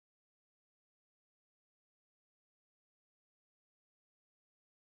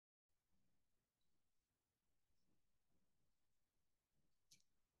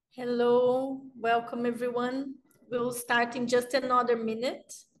Hello, welcome everyone. We'll start in just another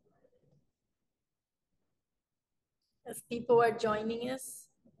minute as people are joining us.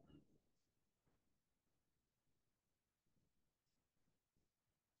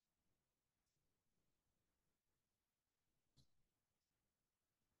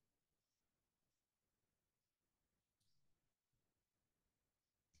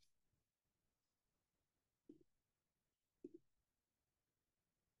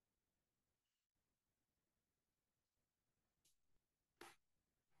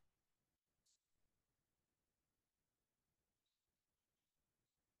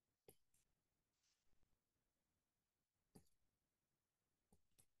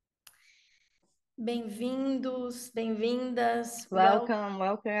 Bem-vindos, bem-vindas. Welcome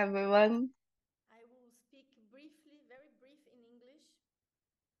everyone. I will speak briefly, very brief in English.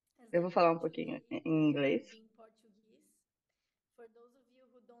 Eu vou falar um pouquinho em inglês. In Portuguese. For those of you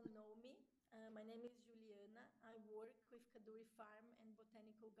who don't know me, my name is Juliana. I work with Kaduri Farm and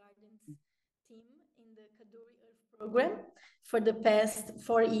Botanical Gardens team in the Kaduri Earth program for the past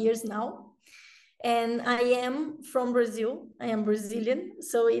 4 years now. And I am from Brazil. I am Brazilian.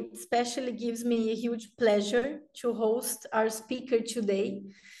 So it especially gives me a huge pleasure to host our speaker today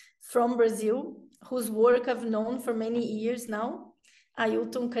from Brazil, whose work I've known for many years now,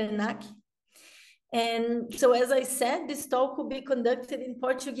 Ailton Krenak. And so, as I said, this talk will be conducted in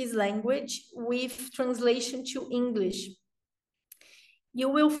Portuguese language with translation to English. You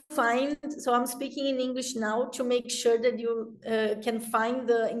will find, so I'm speaking in English now to make sure that you can find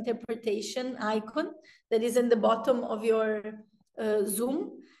the interpretation icon that is in the bottom of your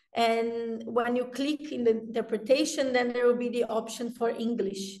Zoom. And when you click in the interpretation, then there will be the option for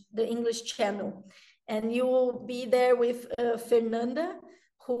English, the English channel. And you will be there with Fernanda,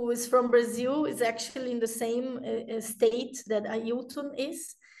 who is from Brazil, is actually in the same state that Ailton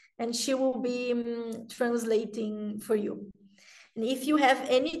is, and she will be translating for you. And if you have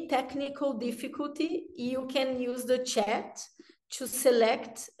any technical difficulty, you can use the chat to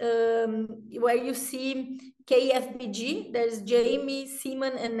select where you see KFBG. There's Jamie,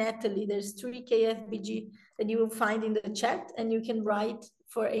 Simon, and Natalie. There's 3 KFBG that you will find in the chat, and you can write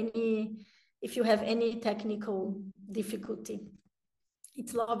for any, if you have any technical difficulty.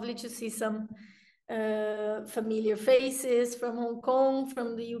 It's lovely to see some familiar faces from Hong Kong,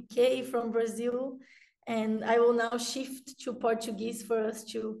 from the UK, from Brazil. And I will now shift to Portuguese for us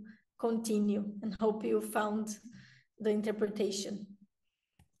to continue, and hope you found the interpretation.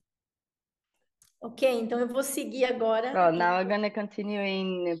 Ok, então eu vou seguir agora. Well, now I'm going to continue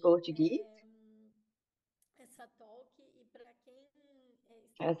in Portuguese. Essa talk, e para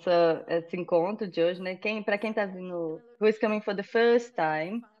quem Esse encontro de hoje, né? Para quem está vindo, who is coming for the first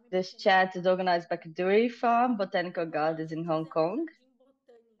time, this chat is organized by Kaduri Farm Botanical Gardens in Hong Kong.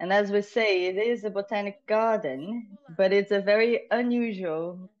 And as we say, it is a botanic garden, but it's a very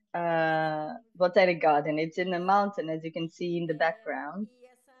unusual botanic garden. It's in a mountain, as you can see in the background.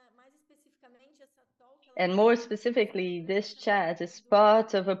 And more specifically, this chat is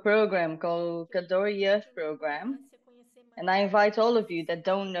part of a program called Kadori Earth Program. And I invite all of you that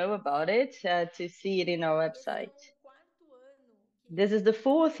don't know about it to see it in our website. This is the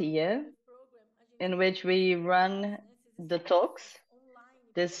 4th year in which we run the talks,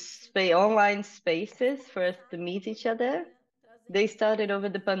 this online spaces for us to meet each other. They started over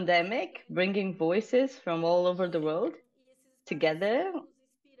the pandemic, bringing voices from all over the world together.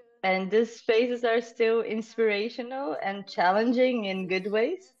 And these spaces are still inspirational and challenging in good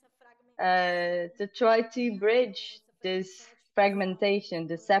ways to try to bridge this fragmentation,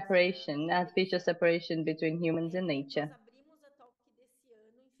 the separation, artificial separation between humans and nature.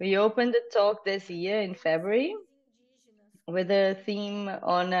 We opened the talk this year in February with a theme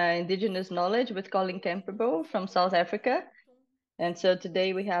on indigenous knowledge with Colin Campbell from South Africa. And so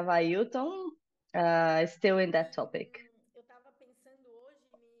today we have Ailton still in that topic.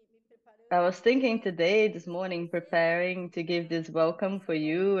 I was thinking today, this morning, preparing to give this welcome for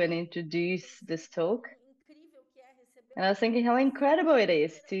you and introduce this talk. And I was thinking how incredible it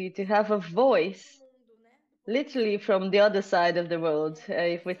is to have a voice literally from the other side of the world,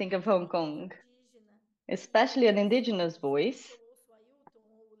 if we think of Hong Kong, especially an indigenous voice.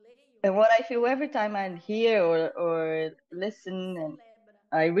 And what I feel every time I hear or listen and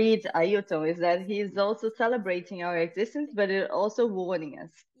I read Ailton is that he is also celebrating our existence, but also warning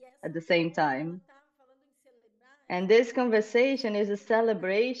us at the same time. And this conversation is a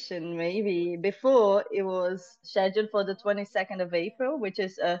celebration, maybe before it was scheduled for the 22nd of April, which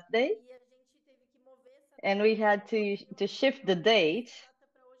is Earth Day. And we had to shift the date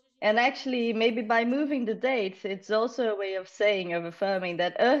And actually, maybe by moving the dates, it's also a way of saying, of affirming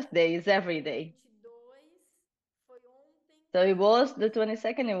that Earth Day is every day. 22 foi ontem. So it was the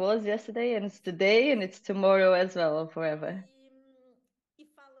 22nd, it was yesterday, and it's today, and it's tomorrow as well, forever. E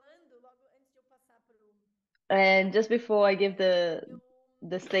falando, logo antes de eu passar para o. And just before I give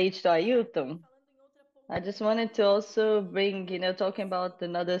the stage to Ailton, I just wanted to also bring, talking about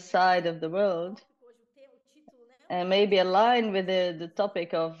another side of the world, and maybe align with the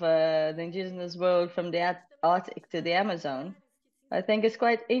topic of the indigenous world from the Arctic to the Amazon. I think it's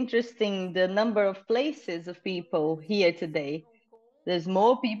quite interesting the number of places of people here today. There's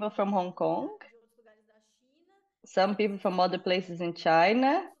more people from Hong Kong, some people from other places in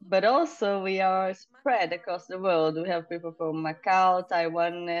China, but also we are spread across the world. We have people from Macau,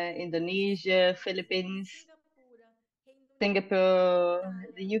 Taiwan, Indonesia, Philippines, Singapore,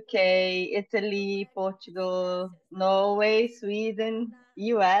 the UK, Italy, Portugal, Norway, Sweden,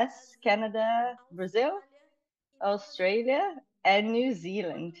 US, Canada, Brazil, Australia, and New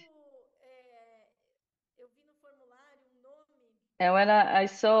Zealand. And when I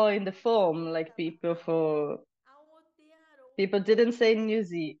saw in the form, like people didn't say New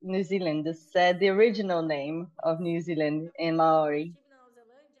Zealand, they said the original name of New Zealand in Maori.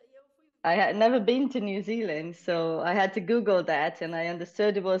 I had never been to New Zealand, so I had to Google that, and I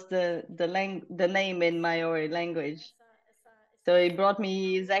understood it was the name in Maori language. So it brought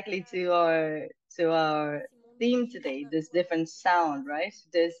me exactly to our theme today. This different sound, right?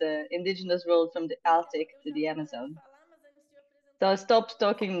 There's an indigenous world from the Arctic to the Amazon. So I'll stop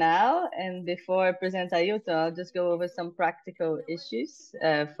talking now, and before I present Ailton, I'll just go over some practical issues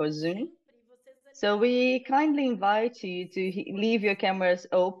for Zoom. So we kindly invite you to leave your cameras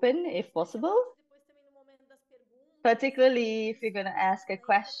open if possible, particularly if you're going to ask a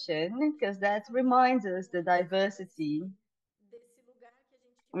question, because that reminds us the diversity.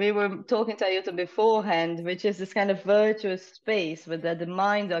 We were talking to Ailton beforehand, which is this kind of virtuous space that the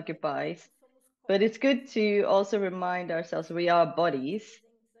mind occupies. But it's good to also remind ourselves we are bodies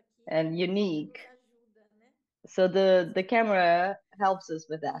and unique. So the camera helps us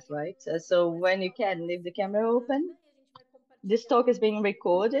with that, right? So when you can, leave the camera open. This talk is being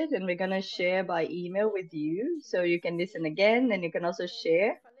recorded and we're going to share by email with you, so you can listen again and you can also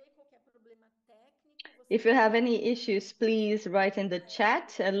share. If you have any issues, please write in the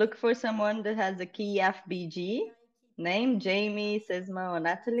chat and look for someone that has a key FBG name, Jamie, Sesma, or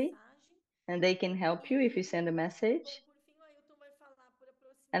Natalie, and they can help you if you send a message.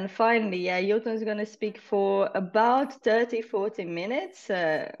 And finally, Ailton is going to speak for about 30-40 minutes,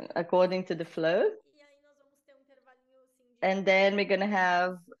 according to the flow. And then we're going to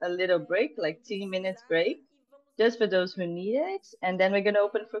have a little break, like 2 minutes break, just for those who need it. And then we're going to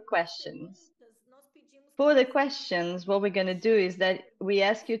open for questions. For the questions, what we're going to do is that we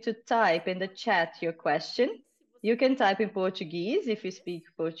ask you to type in the chat your question. You can type in Portuguese if you speak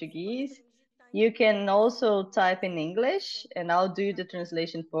Portuguese. You can also type in English, and I'll do the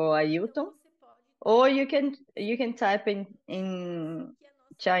translation for Ailton. Or you can type in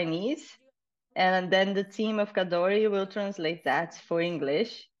Chinese, and then the team of Kadori will translate that for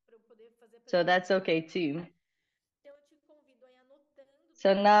English. So that's okay too.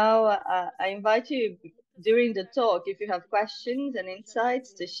 So now I invite you during the talk, if you have questions and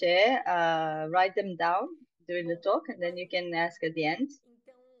insights to share, write them down during the talk, and then you can ask at the end.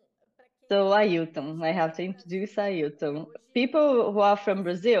 So Ailton, I have to introduce Ailton. People who are from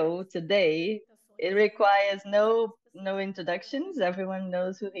Brazil today, it requires no introductions. Everyone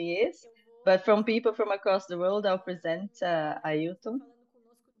knows who he is. But from people from across the world, I'll present Ailton.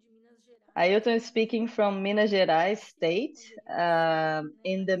 Ailton is speaking from Minas Gerais state,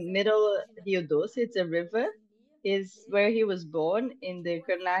 in the middle Rio Doce. It's a river. Is where he was born, in the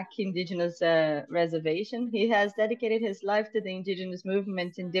Krenak Indigenous reservation. He has dedicated his life to the indigenous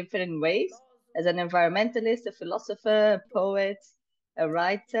movement in different ways, as an environmentalist, a philosopher, a poet, a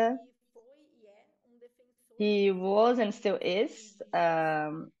writer. He was and still is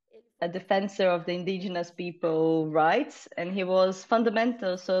a defensor of the indigenous people rights, and he was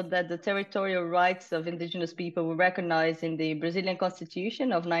fundamental so that the territorial rights of indigenous people were recognized in the Brazilian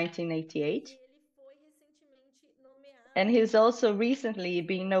Constitution of 1988. And he's also recently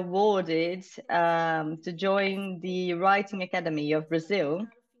been awarded to join the Writing Academy of Brazil,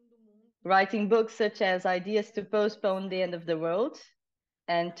 writing books such as Ideas to Postpone the End of the World,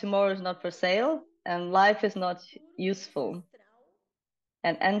 and Tomorrow is Not for Sale, and Life is Not Useful,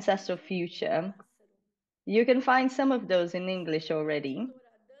 and Ancestral Future. You can find some of those in English already.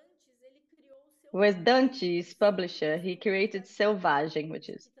 With Dante's publisher, he created Selvagem, which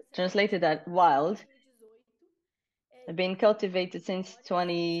is translated as wild. have been cultivated since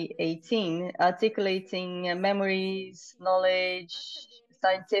 2018, articulating memories, knowledge,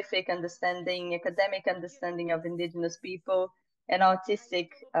 scientific understanding, academic understanding of Indigenous people, and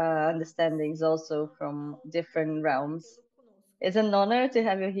artistic understandings also from different realms. It's an honor to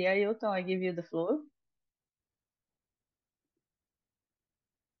have you here, Ailton. I give you the floor.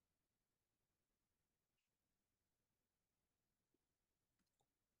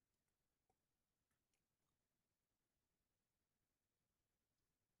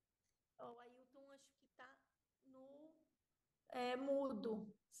 O Ailton acho que está no mudo.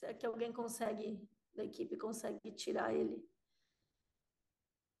 Será que alguém consegue, da equipe, consegue tirar ele?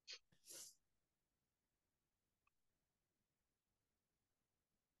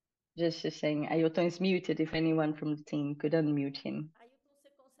 Just saying, Ailton is muted if anyone from the team could unmute him. Ailton,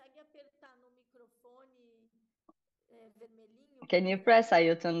 você consegue apertar no microfone vermelhinho? Can you press,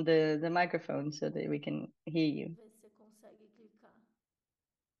 Ailton, the microphone so that we can hear you? Ver se você consegue clicar.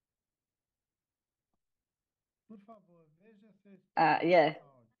 Por favor, veja se Yeah.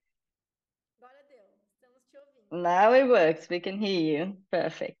 Agora deu, estamos te ouvindo. Now it works. We can hear you.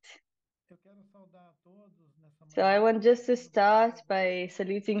 Perfect. Eu quero saudar a todos nessa manhã. So I want just to start by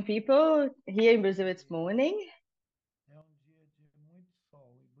saluting people. Here in Brazil, it's morning. É dia de muito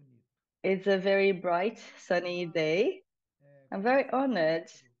sol e bonito. It's a very bright, sunny day. I'm very honored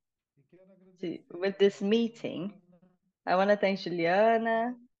with this meeting. I want to thank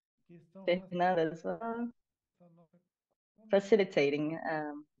Juliana, Fernanda as well, facilitating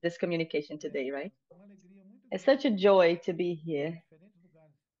this communication today, right? It's such a joy to be here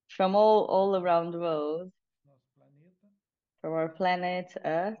from all around the world, from our planet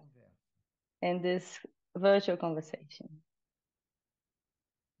Earth, in this virtual conversation.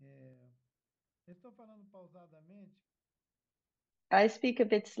 Estou falando pausadamente. I speak a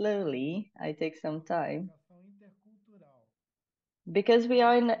bit slowly. I take some time. Because we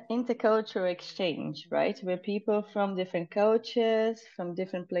are in an intercultural exchange, right? We're people from different cultures, from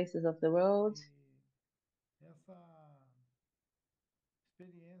different places of the world.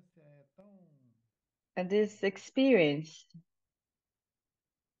 And this experience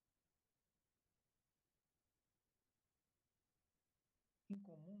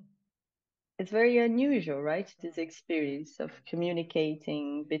it's very unusual, right? This experience of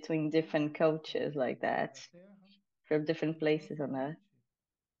communicating between different cultures like that, from different places on Earth.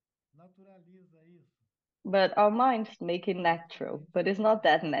 But our minds make it natural, but it's not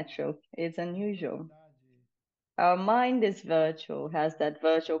that natural. It's unusual. Our mind is virtual, has that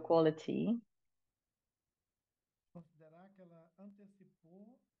virtual quality.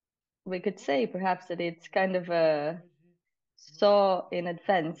 We could say perhaps that it's kind of saw in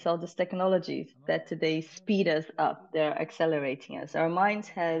advance all these technologies that today speed us up, they're accelerating us. Our minds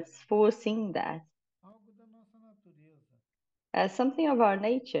has foreseen that as something of our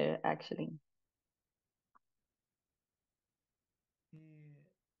nature, actually.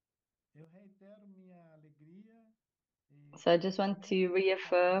 So I just want to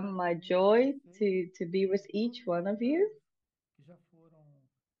reaffirm my joy to be with each one of you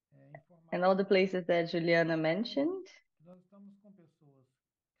and all the places that Juliana mentioned.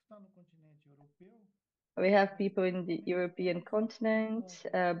 We have people in the European continent,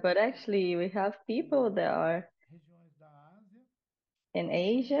 but actually we have people that are in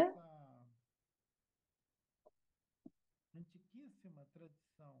Asia.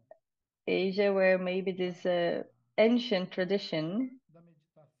 Asia, where maybe this ancient tradition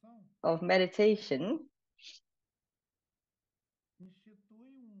of meditation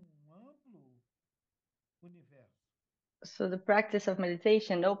so the practice of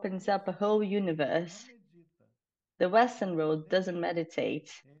meditation opens up a whole universe. The Western world doesn't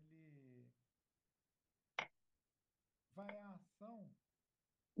meditate.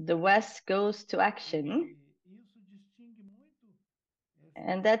 The West goes to action.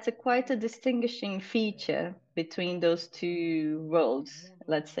 And that's quite a distinguishing feature between those two worlds,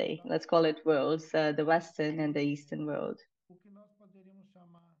 let's say. Let's call it worlds, the Western and the Eastern world.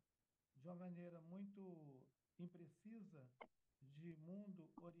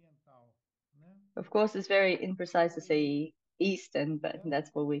 Of course, it's very imprecise to say Eastern, but that's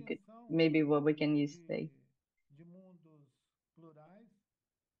what we could, maybe what we can use today.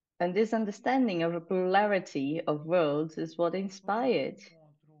 And this understanding of a plurality of worlds is what inspired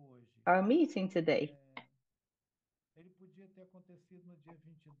our meeting today.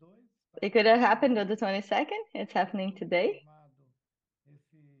 It could have happened on the 22nd. It's happening today.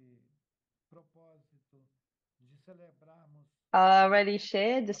 I already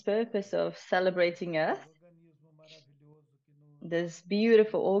shared this purpose of celebrating Earth, this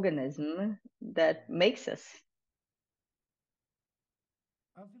beautiful organism that makes us.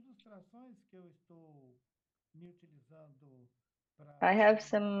 As ilustrações que eu estou me utilizando I para have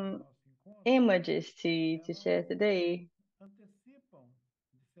elaborar o some nosso encontro, images to elas share today. antecipam,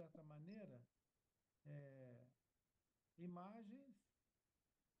 de certa maneira, imagens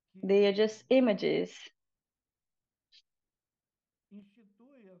They are que just images.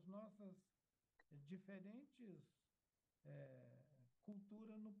 instituem as nossas diferentes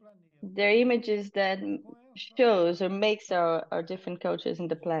culturas no planeta. They're images that Com essa shows or makes our metáfora different cultures in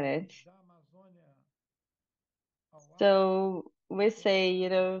the planet. da Amazônia ao Ártico, So we say,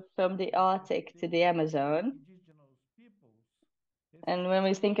 from the Arctic to the termo Amazon. Indigenous Peoples, esses And when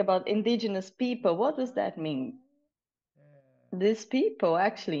we think povos, about indigenous people, na what does verdade, that mean? são These people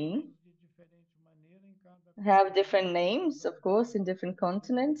actually denominados de diferente maneira em cada have continente. different No names, of course, Brasil in different e no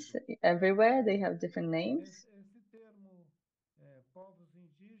continents. mundo. Everywhere they have different names. Esse termo, povos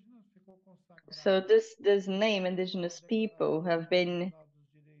indígenas, ficou So consagrado this name, na indigenous people, Declaração have been Internacional dos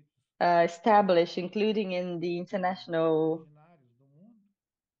Direitos established, including in the international Originários do mundo.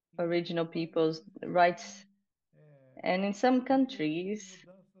 Em original alguns people's países isso rights. tem And in some refletido em countries,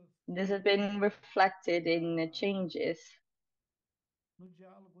 mudanças this has been reflected in na, changes, no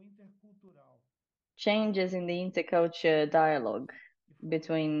diálogo intercultural. changes in the interculture dialogue Que formam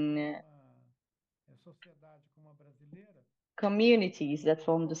between uma sociedade como a brasileira, communities that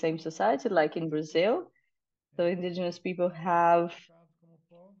form the same society, like in Brazil. So indigenous people identificados como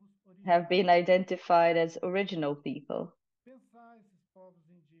povos have been originários. identified as original people. Pensar esses povos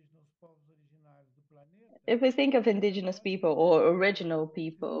indígenas, os povos originários do planeta, If we think of na indigenous verdade, people or original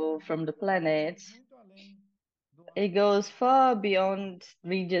people from the planet, estende muito além do it Ártico goes ao far Amazônia. beyond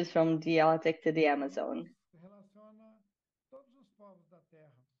regions from the Arctic to the E Amazon. nos relaciona todos os povos da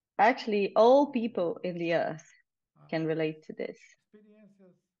Terra. Actually, all people in the earth can As relate to this.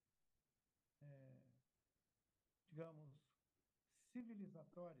 experiências, digamos,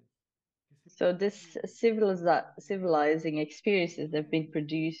 civilizatórias que se So this produziram ao longo de civilizing experiences that have been milênios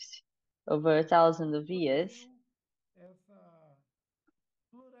produced over thousands of years, produziu essa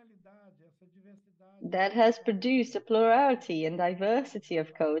pluralidade, essa diversidade that de has produced a pensamentos, plurality and diversity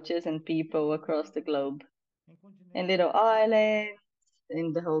of cultures and people across the globe, in little islands,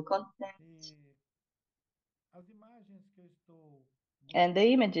 in the whole continent. E as imagens que eu estou And the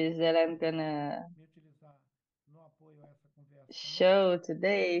mostrando, images that I'm gonna me utilizar no apoio a essa conversa show conosco,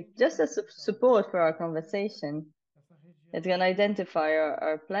 today, just as identificam support for our esse planeta, conversation, essa it's região gonna identify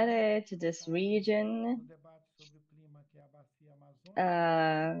our planet, que this está region, no debate sobre o clima, que é a bacia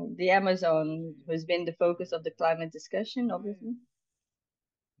amazônica, the Amazon, bastante who's been the focus of the climate discussion, mais obviously.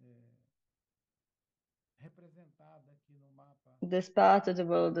 representada aqui no mapa This part of the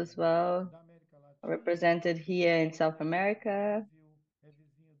world as well, da América Latina, represented here in South o America, Brasil é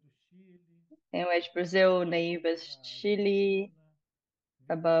vizinho do Chile, in which Brazil vizinho neighbors da Chile, Argentina,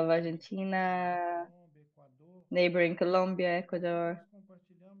 above vizinho da Argentina, Colômbia, Equador, neighboring Colombia, com quem Ecuador, nós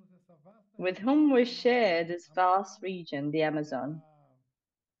compartilhamos essa vasta with região whom we share amazônica. this vast Amazônia, region, the Amazon.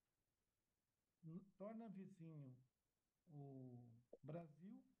 ela torna vizinho o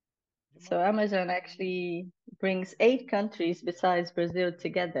Brasil de So mais de 8 Amazon países, actually brings 8 recebendo countries besides Brazil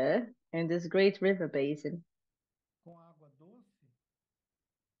together in this great river basin com água doce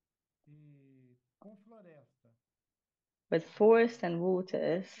e com floresta. with A forests and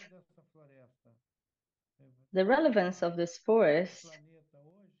waters. importância dessa floresta, The relevance of this forest planeta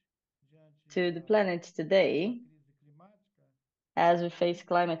hoje, diante to the da planet today, crise climática, as we face ele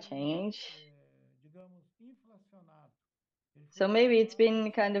climate foi, change. digamos, inflacionado. Ele foi So maybe it's elevado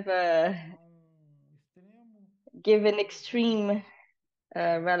been kind of a a extremo given relevância. extreme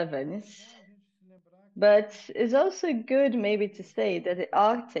É relevance. bom a gente se lembrar que But it's also good maybe to say that the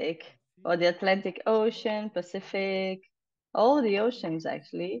Arctic or the Pacífico, Atlantic Ocean, Pacific, all the oceans uma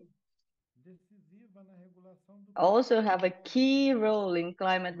actually, função decisiva na regulação do clima also have a global. key role in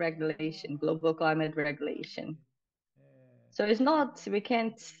climate Então, regulation, global climate regulation. atividade So it's dos not, we nossos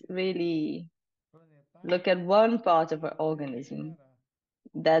can't organismos really look planetários at one part of our que organism regenera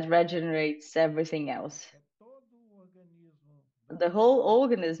that regenerates everything else. é todo o organismo do The whole planeta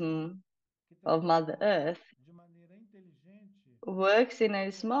organism que of Mother trabalha Earth de maneira inteligente works in a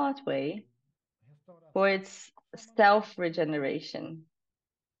pela smart way for autorrestauração its da sua self manutenção. regeneration.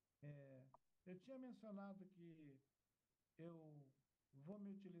 Eu tinha mencionado que eu vou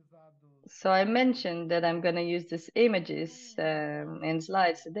me utilizar So I das mentioned that I'm going to use these images and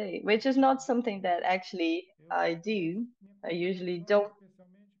slides today, which is not something that actually I do. I usually don't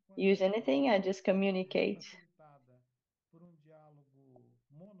especialmente quando use ela anything, I just communicate. facilitada por diálogo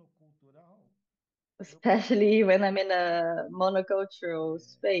monocultural, Especially when I'm in a monocultural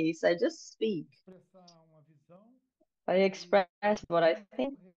space, I just speak. expressar uma visão I express what I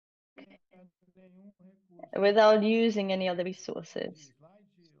think nenhum recurso without using any other de resources. slide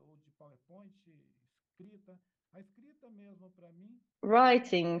ou de PowerPoint, escrita. A escrita mesmo para mim é uma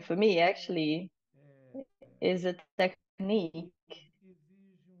Writing, for me, técnica, actually, é, is a technique.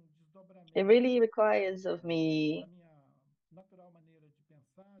 exige um It desdobramento really requires of da me minha natural maneira de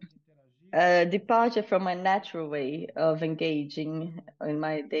pensar, de interagir, a de departure fazer. from my natural way of engaging in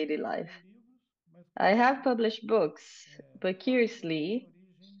my daily life. I have published books, but curiously,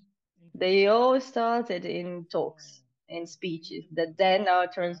 Origem em they all started in talks, in speeches that then are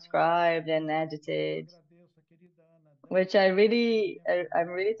transcribed and edited, agradeço a querida Ana which I'm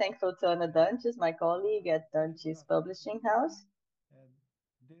really thankful to Anna Dunches, my colleague at pela Dunches Publishing House.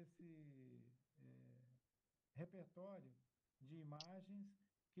 desse repertório de imagens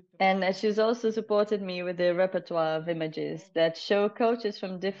que And traz she's also supported me with the repertoire of images that show cultures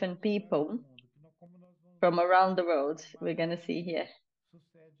from different people como nós vamos from around the world. informar We're going to see here.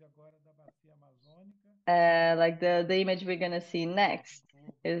 sucede agora da bacia amazônica, Like the image we're going to see next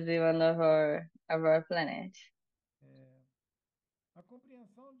is the one of our planet. a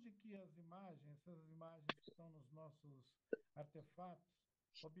compreensão de que as imagens, essas imagens que estão nos nossos artefatos,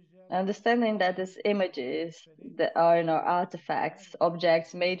 objetos Understanding that these images that are in our artifacts,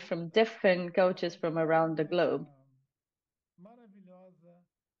 objects made from different cultures from around the globe. maravilhosa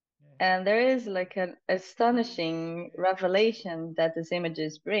And there is like an astonishing revelation that these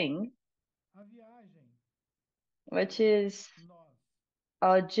images bring, a viagem which is nós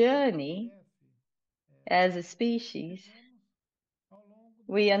our journey as a species. fizemos ao longo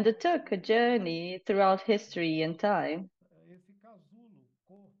We undertook a journey throughout history and time. esse casulo,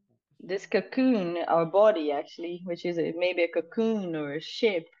 corpo, que This cocoon, our body actually, which is maybe a cocoon or a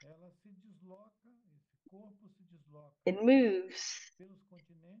ship, ela se desloca, esse corpo se desloca it moves, pelos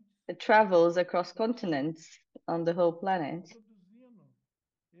continentes, it travels across continents on the whole planet, produzindo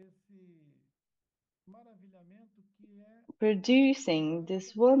esse maravilhamento que é producing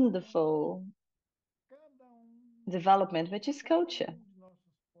this wonderful cada development, which is culture. de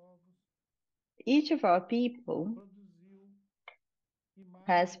nossos povos Each of our people produziu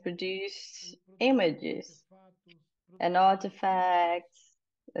has imagens, produced produziu images artefatos, and produziu artifacts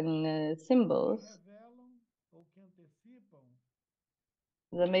and que symbols revelam ou que antecipam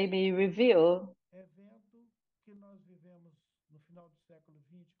that maybe reveal evento que nós vivemos no final do século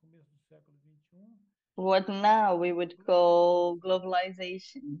XX, começo do século XXI, what now we would call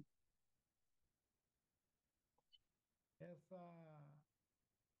globalization. essa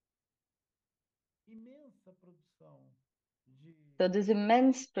imensa produção de So this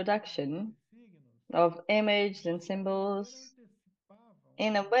immense production signos, of images and de alguma maneira symbols, antecipavam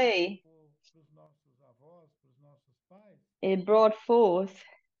in a way, para os nossos avós, para os nossos pais, it brought forth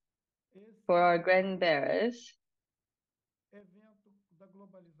for our esse grandbearers evento da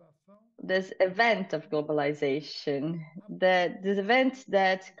globalização, this event of globalization, that this event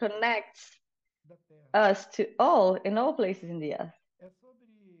that connects da Terra. us to all in all places in the earth. É sobre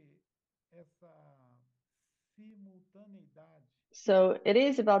essa simultaneidade So it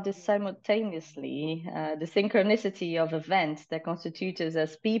is about this simultaneously, the synchronicity of events that constitute us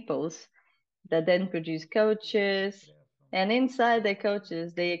as peoples that then produce cultures, and inside their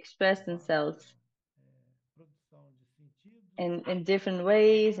cultures they express themselves produção de sentidos, in different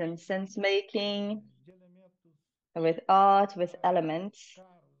ways and sense making, de elementos with art, with elements,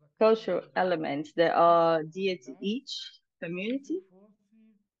 caros a cada cultural elements that are dear to each community, se fosse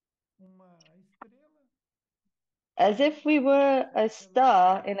uma estrela as if we were a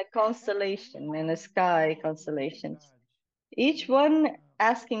star in a constellation, in a sky constellation, each one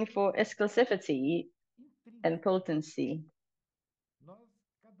asking for exclusivity and potency.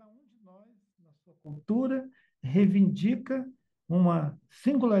 Cada de nós, na sua cultura, reivindica uma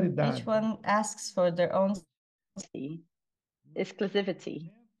singularidade. Each one asks for their own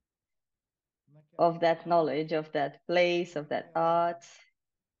exclusivity of that knowledge, of that place, of that art,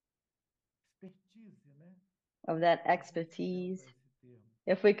 expertise, né? of that expertise,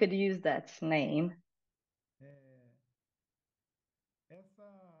 if we could use that name. Essa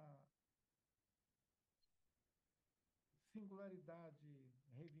singularidade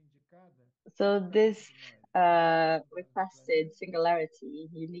reivindicada. So this requested singularity,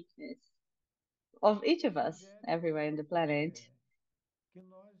 uniqueness of each of us everywhere in the planet, Que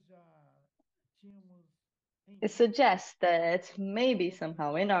nós já tínhamos it suggests that maybe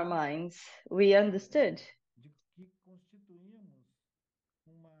somehow in our minds we understood de que constituímos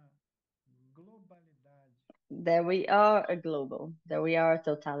uma globalidade. that we are a global, that we are a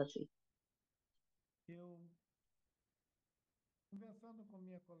totality. Eu conversando com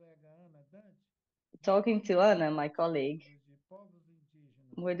minha colega Ana Dante, talking to Anna, my colleague, de povos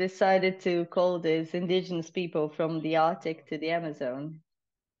indígenas we decided to call this Indigenous people from the Arctic to the Amazon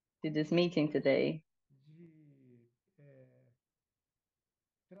to this meeting today.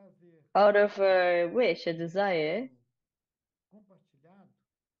 de trazer Out of a wish, a desire compartilhado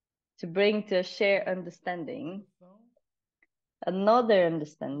to bring to a shared understanding, compreensão another dos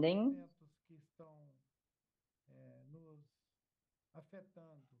understanding eventos que estão nos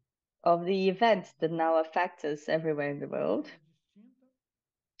afetando of the events that now affect us everywhere in the de uma world maneira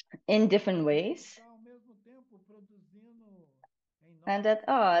distinta, in different que ways, está ao mesmo tempo produzindo em and nós that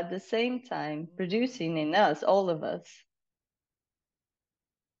are at the same time producing in us, all of us,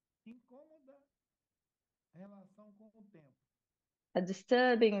 incômoda relação com o tempo. a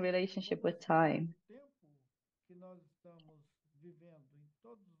disturbing relationship with time, O tempo que nós estamos vivendo em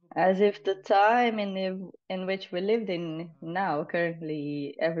todos os as lugares if the time in which we lived in now,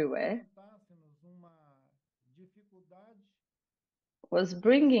 currently everywhere, apresentasse-nos uma dificuldade was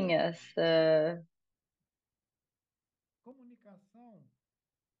bringing us comunicação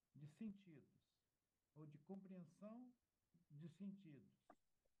de sentidos ou de compreensão de sentidos.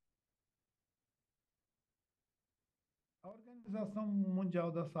 A Organização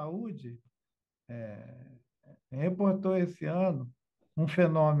Mundial da Saúde reportou esse ano um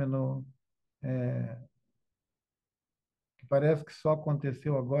fenômeno que parece que só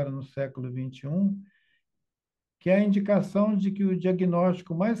aconteceu agora no século XXI, que é a indicação de que o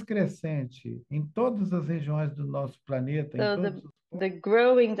diagnóstico mais crescente em todas as regiões do nosso planeta, em so todos os the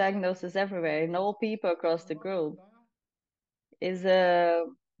growing diagnosis everywhere in all people across the globe mal-estar is a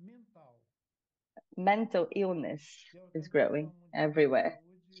mental. mental illness Que a is Organização growing Mundial da everywhere.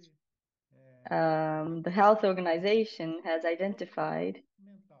 Saúde The health organization has identified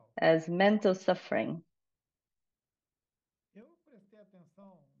mental. as mental suffering. Eu prestei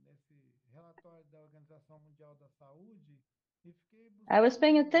atenção nesse relatório da Organização Mundial da Saúde e fiquei I was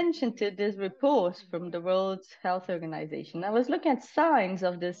paying buscando attention to this report from the World Health Organization. I was looking at signs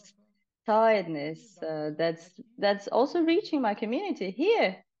of this tiredness that's also reaching my community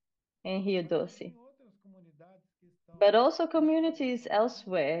here in Rio Doce, em outras comunidades que estão but also communities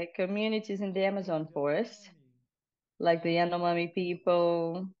elsewhere, communities in the Amazon forest, like the Yanomami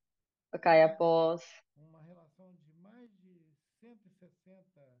people, Pacayapos, uma relação de mais de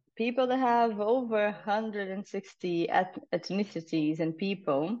 160 people that have over 160 ethnicities and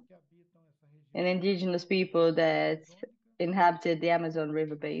people, que habitam essa região and indigenous people that inhabited the Amazon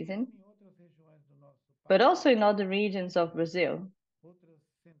River basin, em outras regiões do nosso but país, also in other regions of Brazil, outras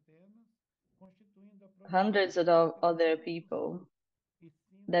centenas, constituindo hundreds of other people e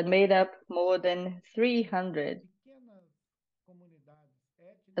that made up more than 300 pequenas comunidades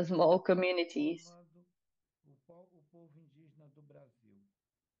étnicas small communities, formando o povo indígena do Brasil.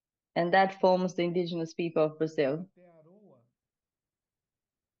 and that forms the indigenous people of Brazil. Até Aroa,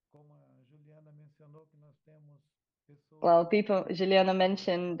 como a Juliana mencionou, que nós temos pessoas Well, Juliana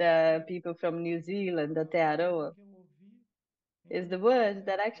mentioned people from New Zealand, the Te Aroa, que eu ouvi is the word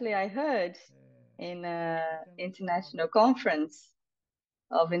that actually I heard in an international conference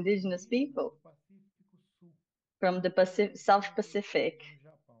of indigenous people do Pacífico Sul, from the South Pacific.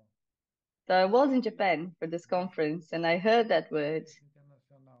 no Japão. So I was in Japan for this conference and I heard that word.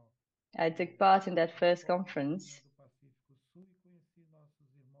 Internacional I took part in that first conference do Pacífico Sul e conheci nossos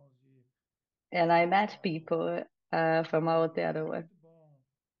irmãos de and I met people from Aotearoa. muito bom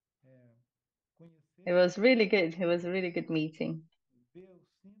conhecer, It was really good. It was a really good meeting. ver os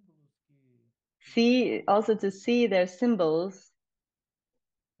símbolos que Also to see their symbols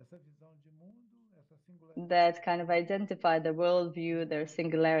essa visão de mundo, essa singularidade that kind of identify the worldview, their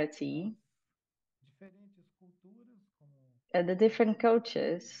singularity, diferentes culturas como and the different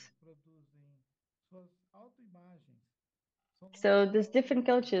cultures. produzem suas autoimagens. So these different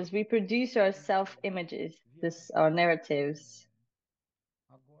cultures, we produce our self-images, our narratives.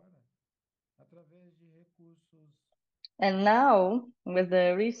 Agora, através de recursos And now, with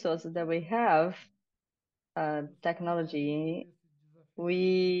the resources that we have, technology,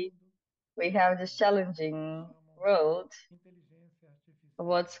 we have this challenging world inteligência artificial. of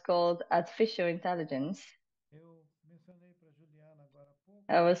what's called artificial intelligence. Eu mencionei para Juliana agora há pouco.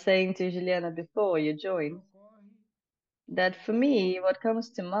 I was saying to Juliana before you joined that for me, what comes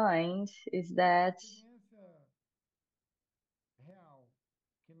to mind is that real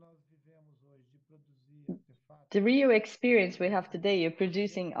que nós vivemos hoje de produzir artefatos, the real experience we have today of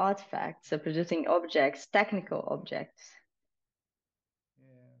producing artifacts, of producing objects, technical objects,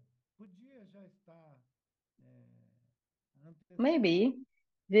 podia já estar maybe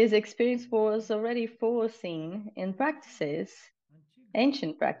this experience was already foreseen in practices,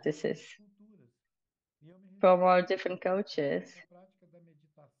 ancient practices, culturas from our different cultures.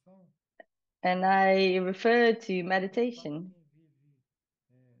 And I refer to meditation.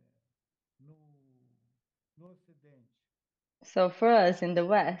 So for us in the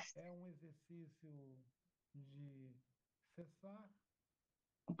West,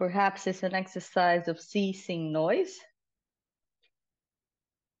 perhaps it's an exercise of ceasing noise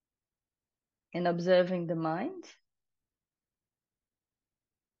and observing the mind.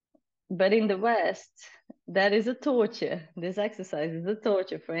 But in the West, that is a torture. This exercise is a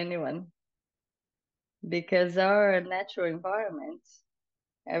torture for anyone. Because our natural environment,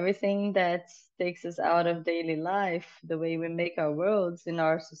 everything that takes us out of daily life, the way we make our worlds in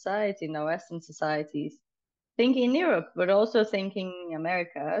our society, in our Western societies, thinking Europe, but also thinking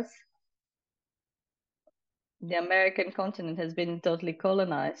Americas. The American continent has been totally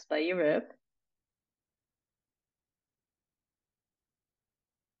colonized by Europe.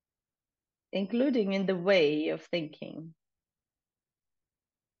 Including in the way of thinking,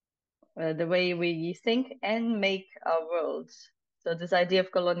 the way we think and make our worlds. So this idea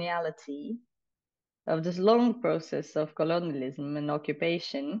of coloniality, of this long process of colonialism and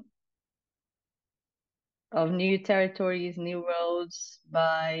occupation, of new territories, new worlds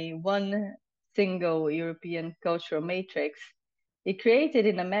by one single European cultural matrix, it created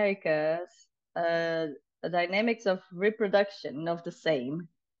in America a dynamics of reproduction of the same,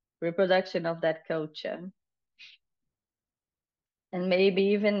 reproduction of that culture. And maybe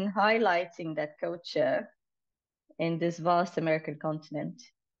even highlighting that culture in this vast American continent.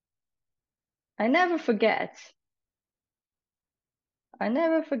 I never forget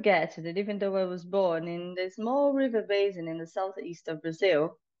that even though I was born in the small river basin in the southeast of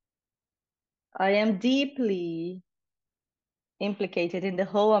Brazil, I am deeply implicated in the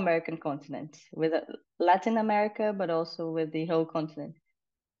whole American continent, with Latin America, but also with the whole continent.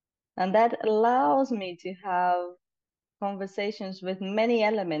 And that allows me to have conversations with many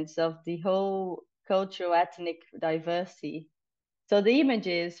elements of the whole cultural ethnic diversity. So the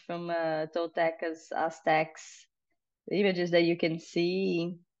images from Toltecas, Aztecs, the images that you can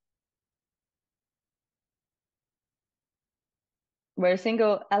see were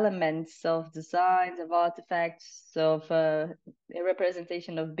single elements of designs, of artifacts, of a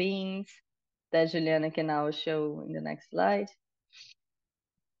representation of beings that Juliana can now show in the next slide.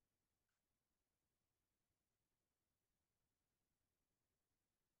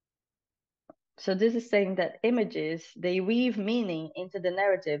 So this is saying that images, they weave meaning into the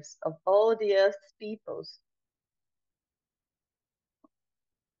narratives of all the Earth's peoples,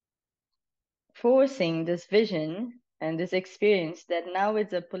 forcing this vision and this experience that now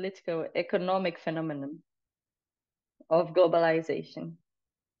is a political economic phenomenon of globalization.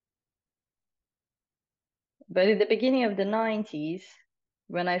 But in the beginning of the 90s,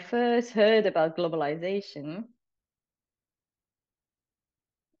 when I first heard about globalization,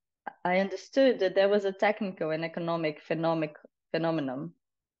 I understood that there was a technical and economic phenomenon.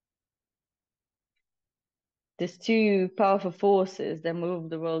 These two powerful forces that move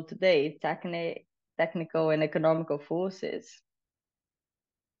the world today, technical and economical forces,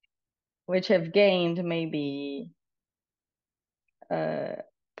 which have gained maybe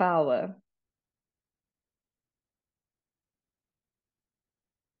power.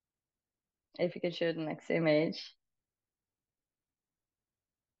 If you can show the next image,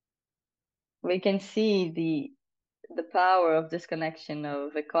 we can see the power of this connection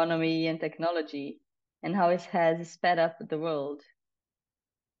of economy and technology and how it has sped up the world.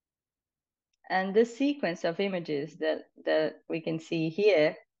 And this sequence of images that we can see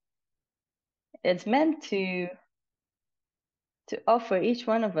here, it's meant to offer each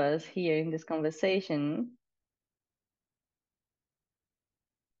one of us here in this conversation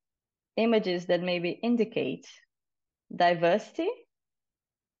images that maybe indicate diversity,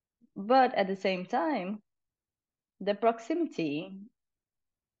 but at the same time, the proximity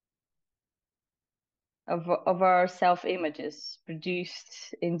of our self-images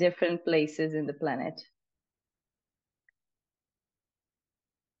produced in different places in the planet.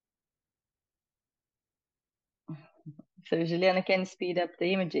 So Juliana can speed up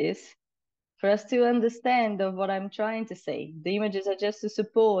the images for us to understand of what I'm trying to say. The images are just to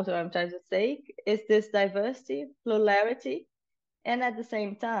support what I'm trying to say. Is this diversity, plurality, and at the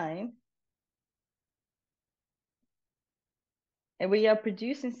same time, we are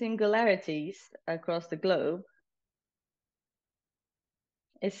producing singularities across the globe.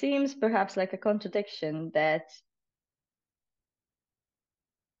 It seems perhaps like a contradiction that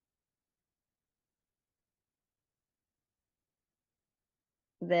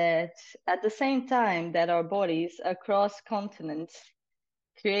at the same time that our bodies across continents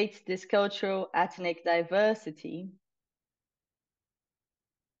creates this cultural ethnic diversity,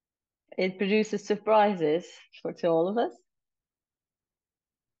 it produces surprises to all of us.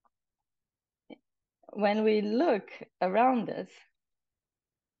 When we look around us,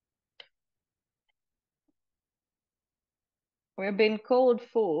 we're being called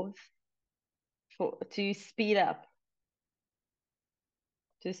forth to speed up,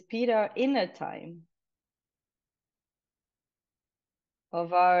 to speed our inner time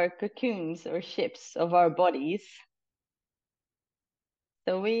of our cocoons or ships of our bodies.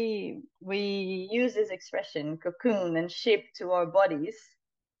 So we use this expression, cocoon and ship, to our bodies.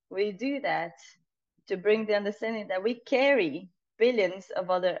 We do that to bring the understanding that we carry billions of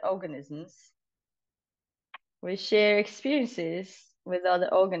other organisms. We share experiences with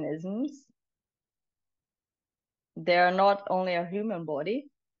other organisms. They are not only our human body,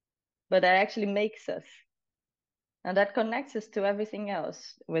 but that actually makes us. And that connects us to everything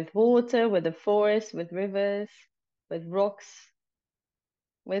else, with water, with the forest, with rivers, with rocks,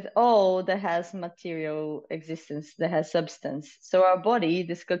 with all that has material existence, that has substance. So our body,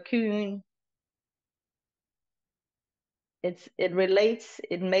 this cocoon, it relates,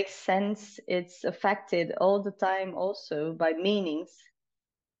 it makes sense, it's affected all the time also by meanings,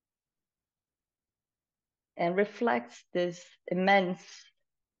 and reflects this immense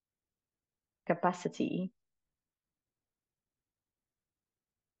capacity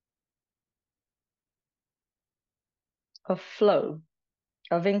of flow,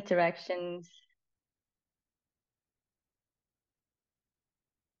 of interactions.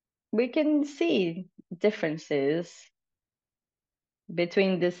 We can see differences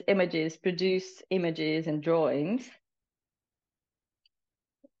between these images, produced images and drawings,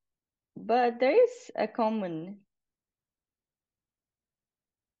 but there is a common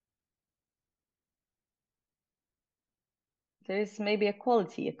there's maybe a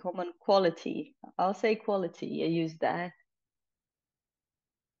quality, a common quality. I'll say quality, I use that.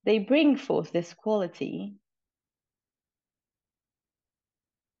 They bring forth this quality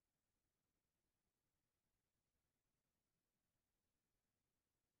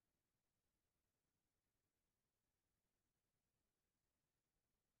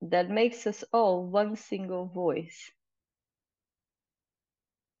that makes us all one single voice.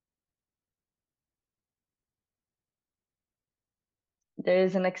 There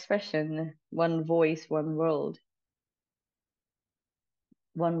is an expression, one voice, one world.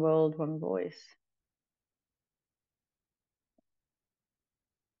 One world, one voice.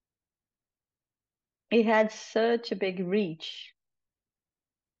 It had such a big reach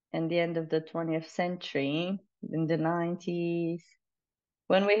in the end of the 20th century, in the 90s,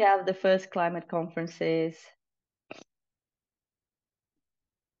 when we have the first climate conferences,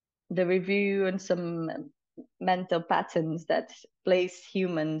 the review and some mental patterns that place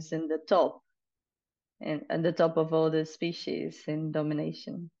humans in the top, and at the top of all the species in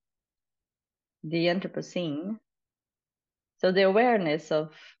domination, the Anthropocene. So the awareness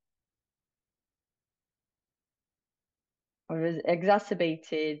of or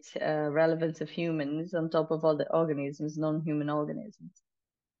exacerbated relevance of humans on top of other organisms, non-human organisms.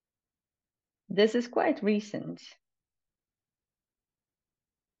 This is quite recent.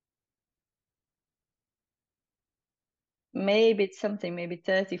 Maybe it's something, maybe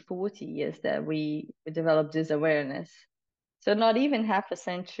 30, 40 years that we developed this awareness. So not even half a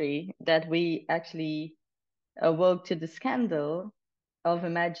century that we actually awoke to the scandal of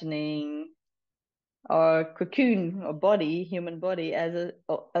imagining our cocoon or body, human body, as a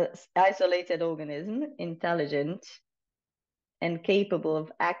isolated organism, intelligent and capable of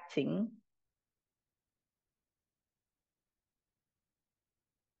acting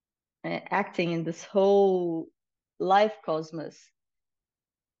in this whole life cosmos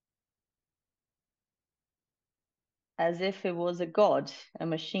as if it was a god, a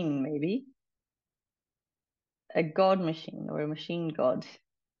machine maybe, a god machine or a machine god,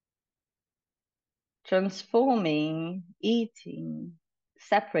 transforming, eating,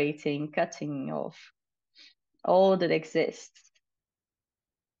 separating, cutting off all that exists.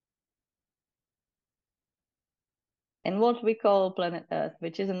 And what we call planet Earth,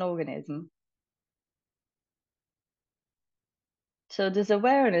 which is an organism. So this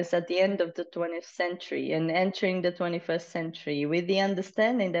awareness at the end of the 20th century and entering the 21st century with the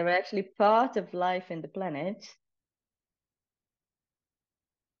understanding that we're actually part of life in the planet,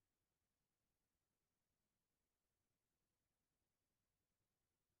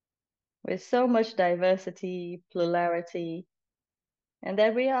 with so much diversity, plurality, and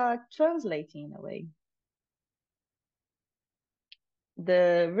that we are translating in a way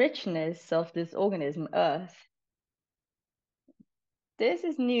the richness of this organism, Earth, this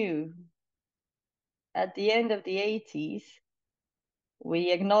is new. At the end of the 80s,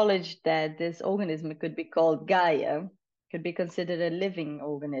 we acknowledged that this organism could be called Gaia, could be considered a living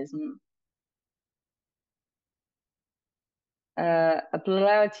organism. A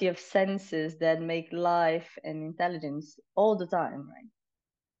plurality of senses that make life and intelligence all the time, right?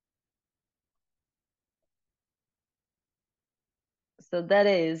 So that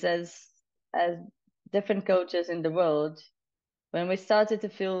is, as different cultures in the world, when we started to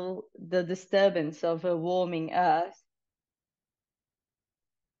feel the disturbance of a warming Earth,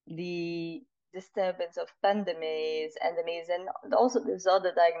 the disturbance of pandemics, endemics, and also there's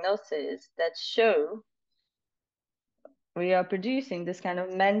other diagnoses that show we are producing this kind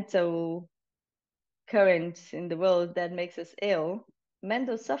of mental current in the world that makes us ill.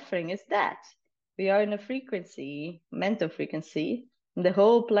 Mental suffering is that. We are in a frequency, mental frequency, in the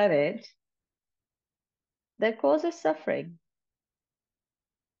whole planet that causes suffering.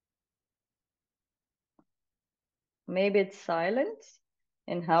 Maybe it's silent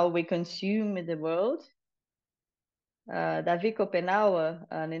in how we consume the world. Daviko Penawa,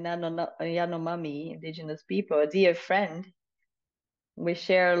 an Yanomami indigenous people, a dear friend, we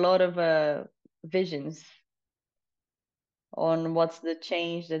share a lot of visions on what's the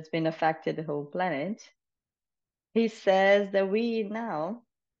change that's been affected the whole planet. He says that we now,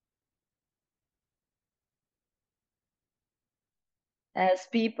 as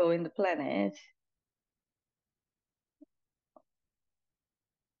people in the planet,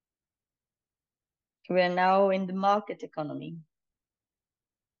 we are now in the market economy.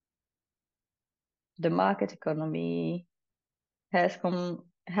 The market economy has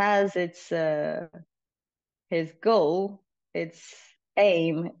its his goal, its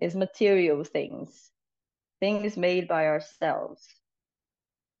aim is material things made by ourselves.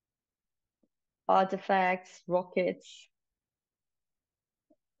 Artifacts, rockets.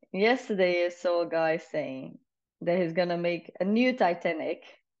 Yesterday I saw a guy saying that he's gonna make a new Titanic.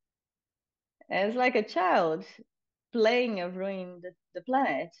 And it's like a child playing of ruining the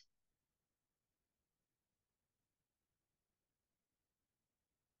planet.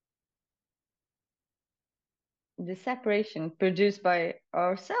 The separation produced by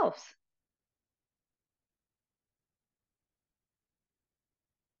ourselves.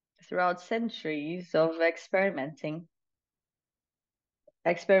 Throughout centuries of experimenting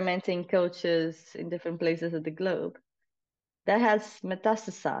cultures in different places of the globe, that has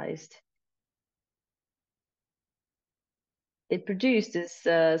metastasized. It produced this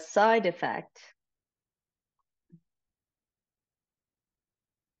side effect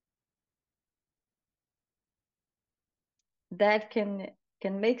that can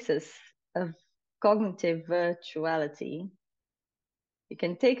make us a cognitive virtuality. It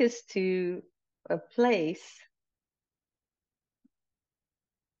can take us to a place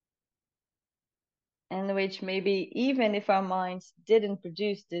in which maybe even if our minds didn't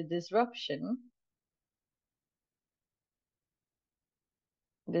produce the disruption,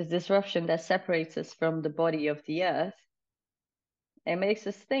 this disruption that separates us from the body of the earth, it makes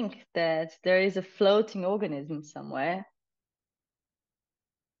us think that there is a floating organism somewhere.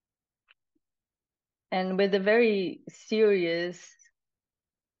 And with a very serious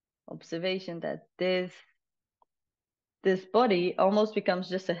observation that this body almost becomes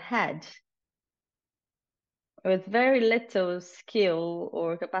just a head with very little skill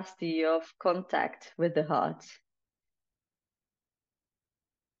or capacity of contact with the heart.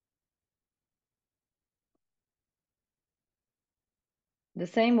 The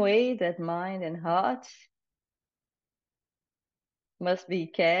same way that mind and heart must be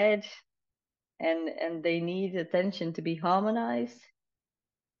cared and they need attention to be harmonized.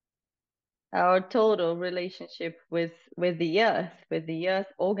 Our total relationship with the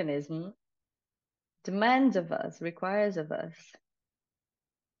earth organism, demands of us, requires of us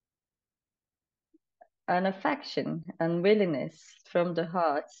an affection and willingness from the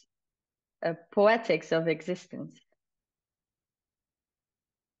heart, a poetics of existence.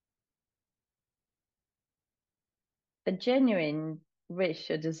 A genuine wish,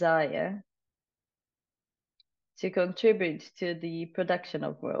 a desire to contribute to the production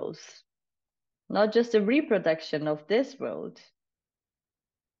of worlds, not just a reproduction of this world,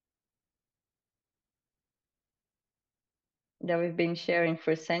 that we've been sharing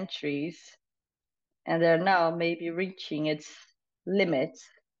for centuries, and they're now maybe reaching its limits.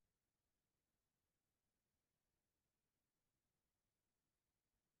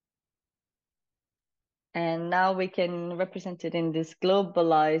 And now we can represent it in this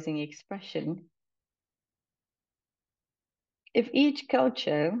globalizing expression. If each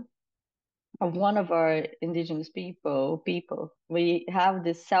culture of one of our indigenous people, we have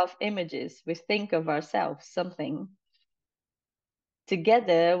these self-images. We think of ourselves something.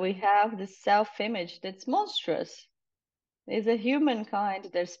 Together, we have this self-image that's monstrous. It's a humankind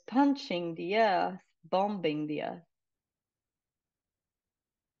that's punching the earth, bombing the earth,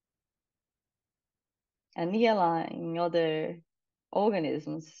 annihilating other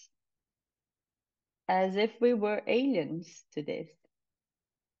organisms as if we were aliens to this,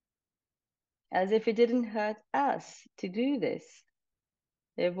 as if it didn't hurt us to do this.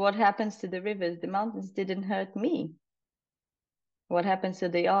 If what happens to the rivers, the mountains didn't hurt me, what happens to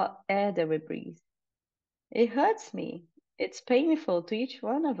the air that we breathe? It hurts me. It's painful to each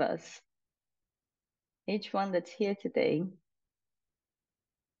one of us, each one that's here today,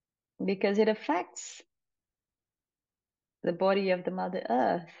 because it affects the body of the Mother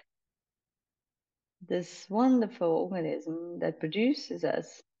Earth, this wonderful organism that produces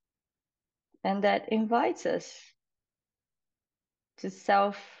us and that invites us to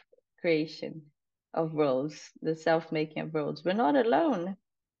self-creation of worlds, the self-making of worlds. We're not alone.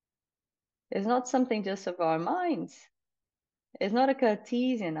 It's not something just of our minds. It's not a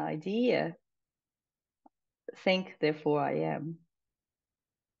Cartesian idea. Think, therefore I am.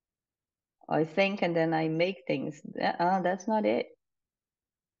 I think and then I make things. That's not it.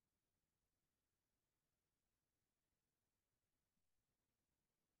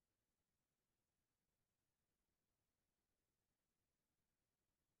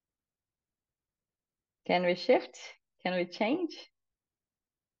 Can we shift? Can we change?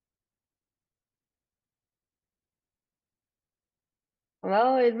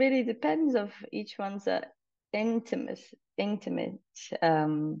 Well, it really depends of each one's intimate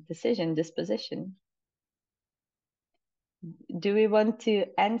decision, disposition. Do we want to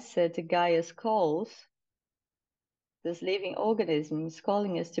answer to Gaia's calls, this living organisms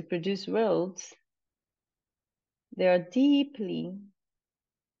calling us to produce worlds? They are deeply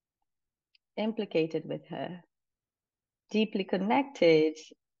implicated with her, deeply connected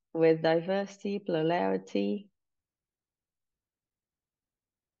with diversity, plurality,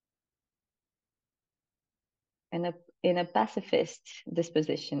 and in a pacifist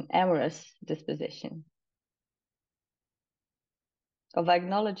disposition, amorous disposition, of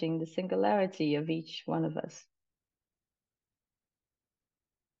acknowledging the singularity of each one of us.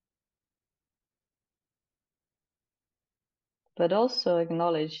 But also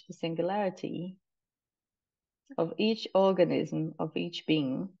acknowledge the singularity of each organism, of each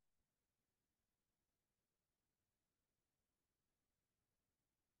being.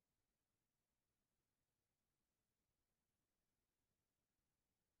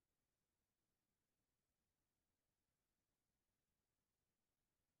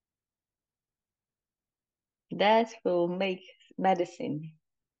 That will make medicine.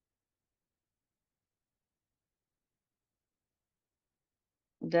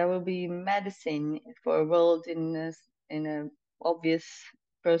 There will be medicine for a world in a obvious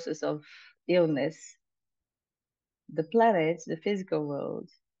process of illness. The planet, the physical world.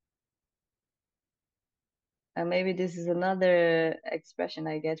 And maybe this is another expression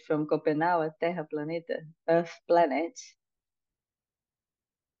I get from Copenhagen, Terra Planeta, Earth Planet.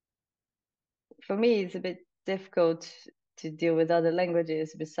 For me, it's a bit difficult to deal with other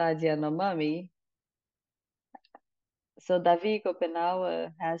languages besides Yanomami. So David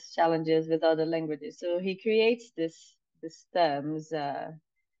Copenhagen has challenges with other languages. So he creates this terms,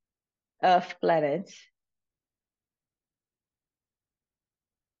 Earth Planet.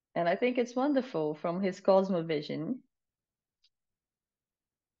 And I think it's wonderful from his Cosmovision,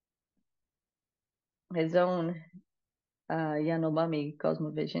 his own Yanomami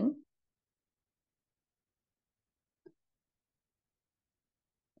Cosmovision.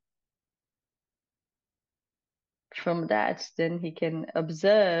 From that, then he can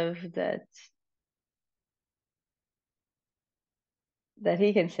observe that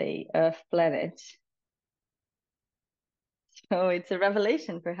he can say Earth Planet. So it's a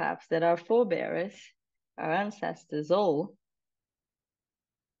revelation, perhaps, that our forebears, our ancestors all,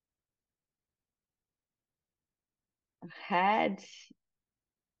 had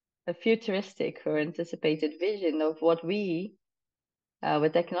a futuristic or anticipated vision of what we,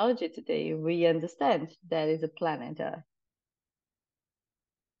 with technology today, we understand that is a planet Earth.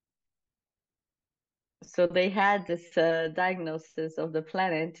 So they had this diagnosis of the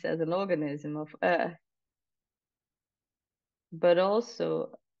planet as an organism of Earth, but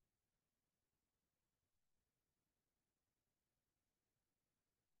also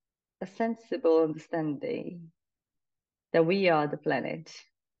a sensible understanding that we are the planet,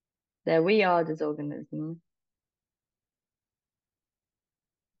 that we are this organism,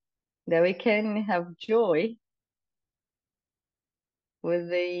 that we can have joy with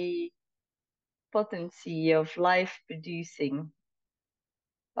the potency of life producing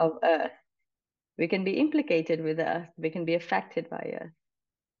of Earth. We can be implicated with Earth. We can be affected by Earth.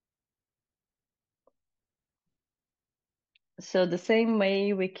 So the same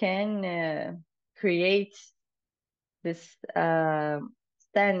way we can create this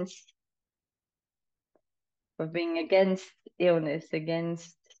stance of being against illness,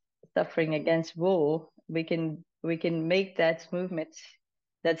 against suffering, against war, we can make that movement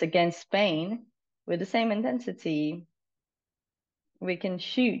that's against pain with the same intensity. We can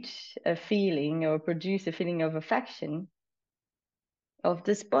shoot a feeling or produce a feeling of affection of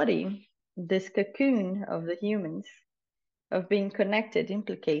this body, this cocoon of the humans, of being connected,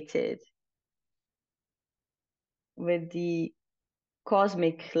 implicated with the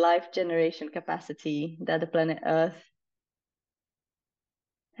cosmic life generation capacity that the planet Earth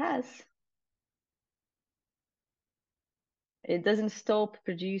has. It doesn't stop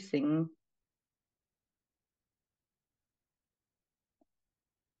producing.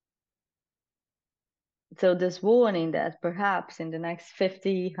 So this warning that perhaps in the next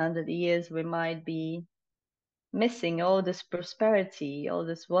 50, 100 years, we might be missing all this prosperity, all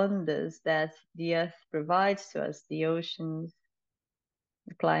these wonders that the Earth provides to us, the oceans,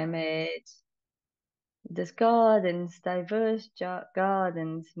 the climate, these gardens, diverse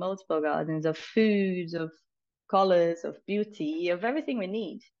gardens, multiple gardens of foods, of colors, of beauty, of everything we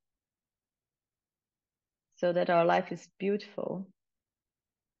need, so that our life is beautiful.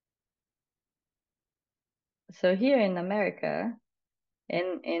 So here in America,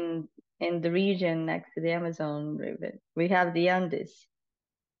 in the region next to the Amazon River, we have the Andes.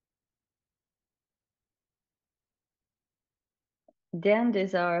 The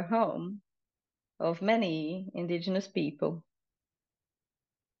Andes are home of many indigenous people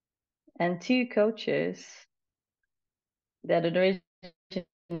and two cultures that originated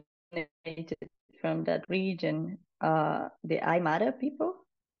from that region are the Aymara people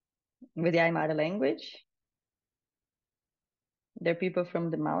with the Aymara language. They're people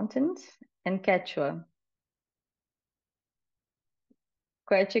from the mountains, and Quechua.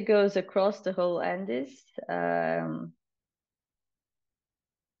 Quechua goes across the whole Andes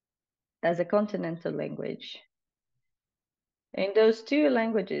as a continental language. In those two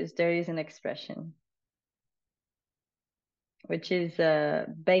languages, there is an expression, which is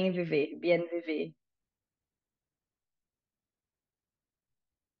bem viver, bien viver.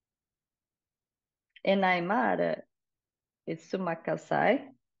 In Aymara, it's Sumakasai,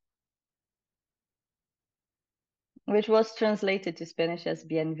 which was translated to Spanish as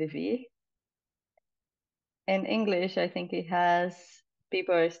bien vivir. In English, I think it has,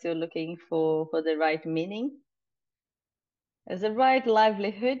 people are still looking for the right meaning. It's the right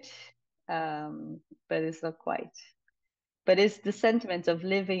livelihood, but it's not quite. But it's the sentiment of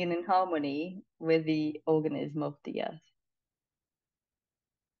living in harmony with the organism of the earth.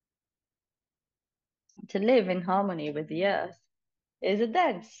 To live in harmony with the earth is a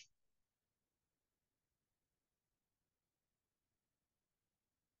dance.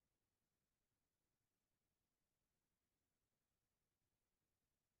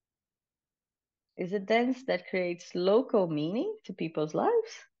 Is a dance that creates local meaning to people's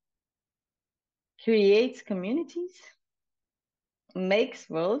lives, creates communities, makes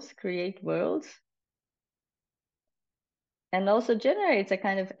worlds, create worlds, and also generates a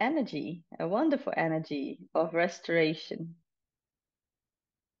kind of energy, a wonderful energy of restoration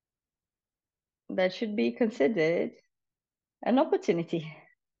that should be considered an opportunity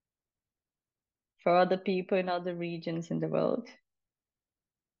for other people in other regions in the world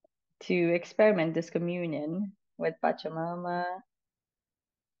to experiment this communion with Pachamama,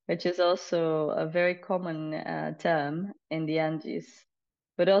 which is also a very common term in the Andes,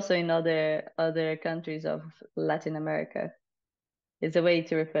 but also in other countries of Latin America. It's a way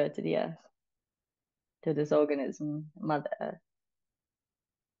to refer to the earth, to this organism, Mother Earth.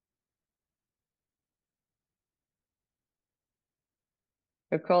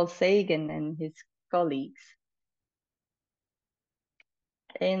 Carl Sagan and his colleagues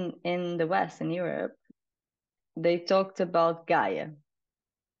in the West, in Europe, they talked about Gaia.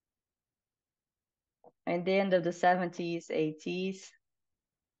 At the end of the 70s, 80s,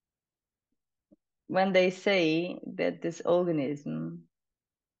 when they say that this organism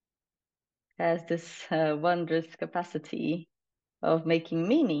has this wondrous capacity of making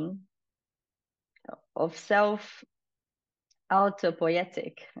meaning, of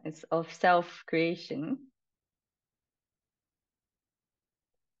auto-poetic, of self-creation,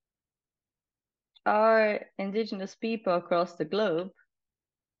 our indigenous people across the globe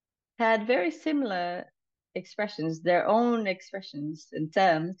had very similar expressions, their own expressions and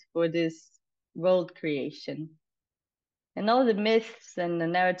terms for this world creation. And all the myths and the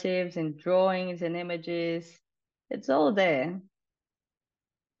narratives and drawings and images, it's all there,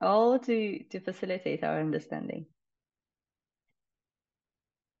 all to facilitate our understanding.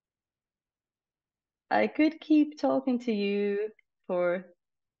 I could keep talking to you for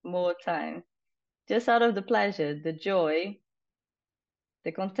more time, just out of the pleasure, the joy,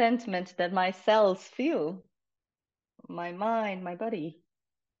 the contentment that my cells feel, my mind, my body,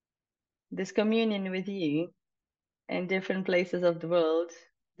 this communion with you in different places of the world,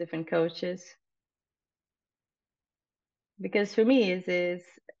 different cultures. Because for me, it is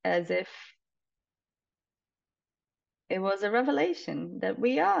as if it was a revelation that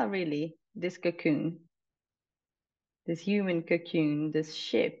we are really this cocoon, this human cocoon, this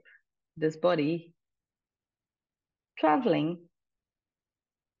ship, this body, traveling.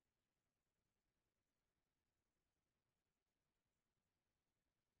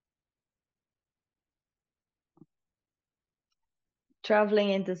 Traveling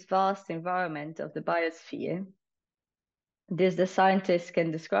in this vast environment of the biosphere. This the scientists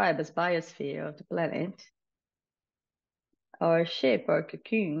can describe as biosphere of the planet. Our ship, our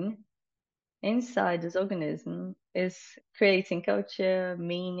cocoon, inside this organism is creating culture,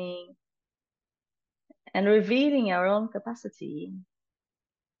 meaning, and revealing our own capacity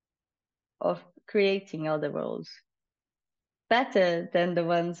of creating other worlds better than the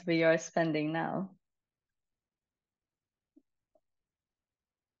ones we are spending now.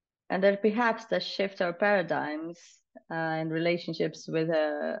 And that perhaps that shift our paradigms and relationships with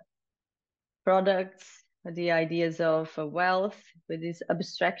products, with the ideas of wealth, with this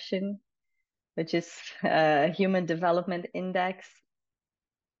abstraction, which is Human Development Index,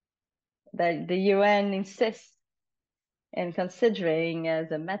 that the UN insists in considering as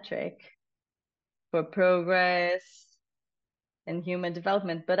a metric for progress and human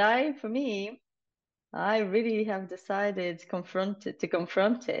development. But for me, I really have decided to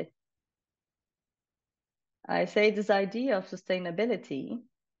confront it. I say this idea of sustainability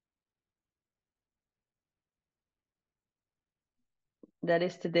that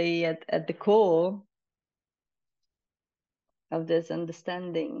is today at the core of this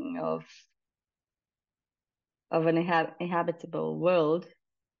understanding of an inhabitable world.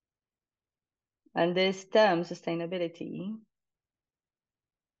 And this term, sustainability,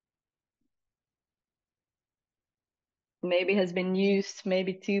 maybe has been used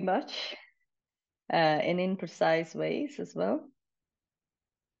maybe too much in imprecise ways as well,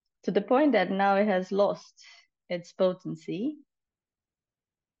 to the point that now it has lost its potency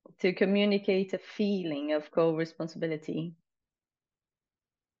to communicate a feeling of co-responsibility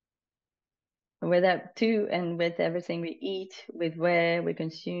with that too, and with everything we eat, with where we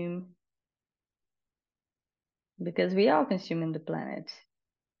consume, because we are consuming the planet.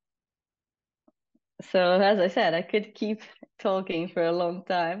 So as I said, I could keep talking for a long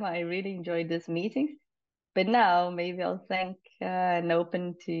time. I really enjoyed this meeting, but now maybe I'll thank and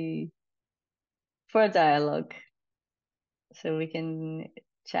open for a dialogue, so we can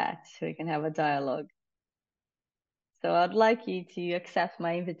chat, so we can have a dialogue. So I'd like you to accept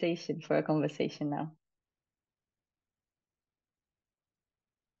my invitation for a conversation now.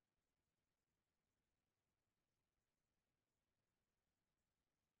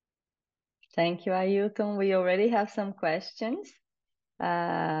 Thank you, Ailton. We already have some questions.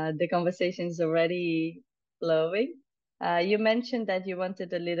 The conversation is already flowing. You mentioned that you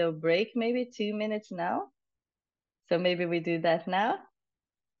wanted a little break, maybe 2 minutes now. So maybe we do that now,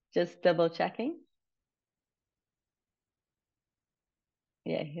 just double checking.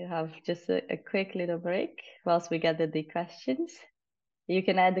 Yeah, you have just a quick little break whilst we gather the questions. You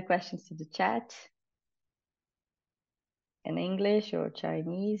can add the questions to the chat in English or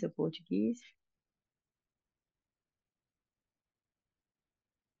Chinese or Portuguese.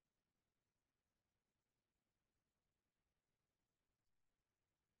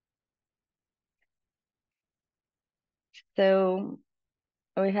 So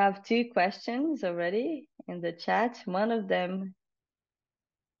we have 2 questions already in the chat. One of them,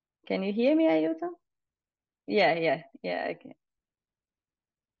 can you hear me, Ailton? Yeah, okay.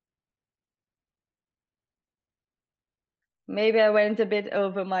 Maybe I went a bit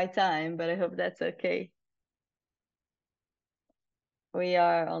over my time, but I hope that's okay. We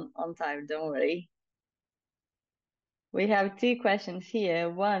are on time, don't worry. We have 2 questions here.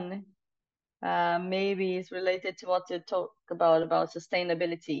 One maybe is related to what you talk about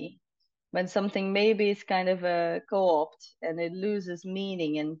sustainability. When something maybe is kind of a co-opt and it loses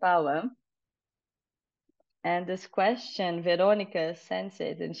meaning and power, And this question, Veronica sends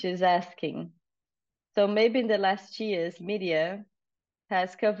it, and she's asking, so maybe in the last years, media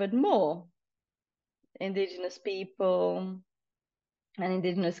has covered more Indigenous people and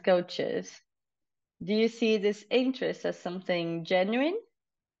Indigenous cultures. Do you see this interest as something genuine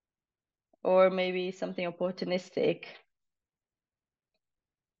or maybe something opportunistic?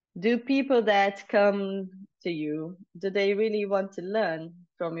 Do people that come to you, do they really want to learn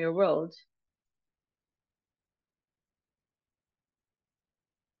from your world?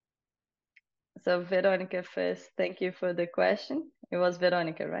 So Veronica first, thank you for the question. It was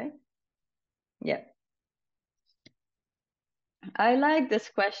Veronica, right? Yeah. I like this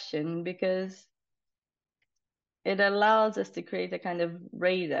question because it allows us to create a kind of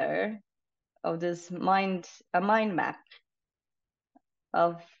radar of this a mind map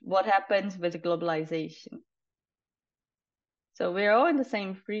of what happens with globalization. So we're all in the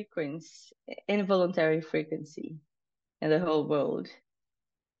same frequency, involuntary frequency in the whole world.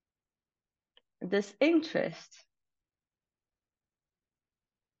 This interest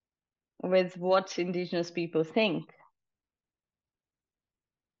with what Indigenous people think,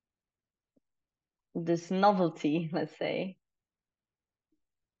 this novelty, let's say,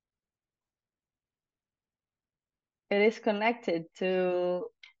 it is connected to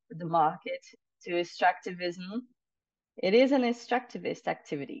the market, to extractivism. It is an extractivist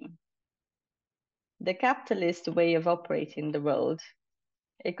activity. The capitalist way of operating the world,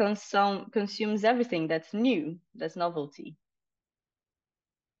 it consumes everything that's new, that's novelty.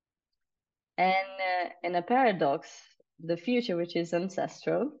 And in a paradox, the future, which is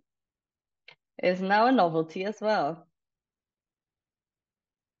ancestral, is now a novelty as well.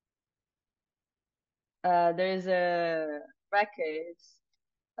 There is a record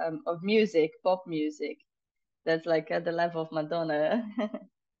of music, pop music, that's like at the level of Madonna.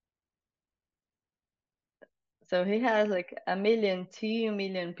 So he has like 1 million, 2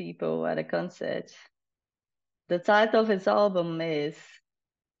 million people at a concert. The title of his album is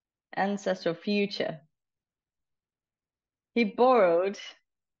Ancestral Future. He borrowed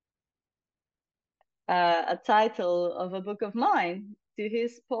a title of a book of mine to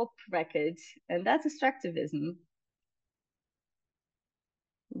his pop record, and that's extractivism.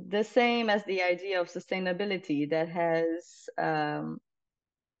 The same as the idea of sustainability that has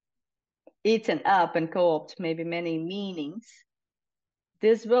eaten up and co-opted maybe many meanings.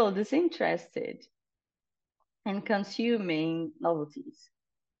 This world is interested in consuming novelties.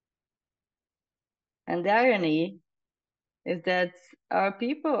 And the irony is that our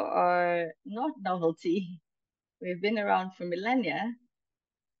people are not novelty. We've been around for millennia.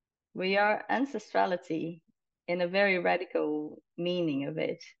 We are ancestrality in a very radical meaning of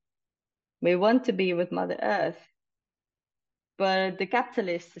it. We want to be with Mother Earth. But the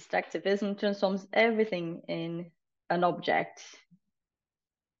capitalist extractivism transforms everything in an object.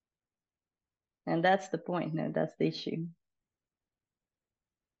 And that's the point, no, that's the issue.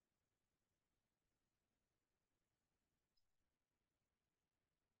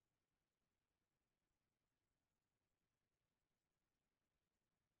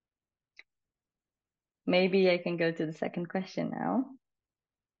 Maybe I can go to the second question now.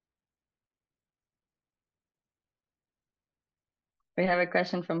 We have a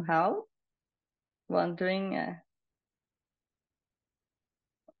question from Hal, wondering,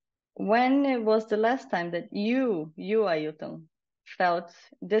 when was the last time that you Ailton, felt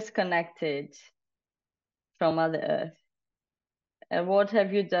disconnected from Mother Earth? And what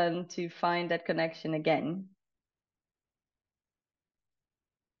have you done to find that connection again?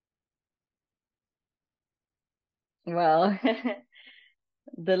 Well,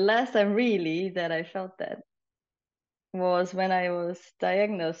 the last time really that I felt that was when I was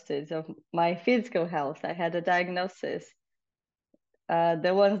diagnosed of my physical health. I had a diagnosis,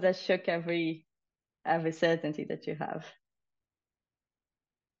 the ones that shook every certainty that you have.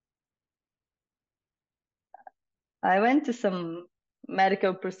 I went to some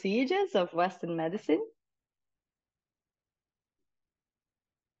medical procedures of Western medicine.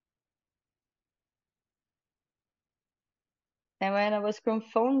 And when I was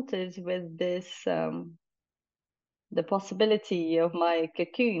confronted with this, the possibility of my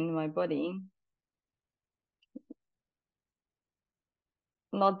cocoon, my body,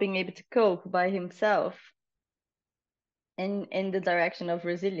 not being able to cope by himself in the direction of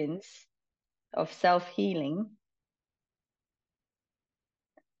resilience, of self-healing.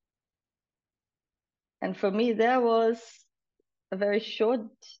 And for me, that was a very short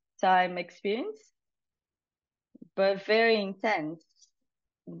time experience, but very intense,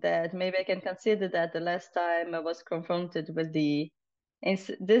 that maybe I can consider that the last time I was confronted with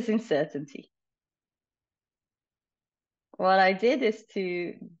this uncertainty. what I did is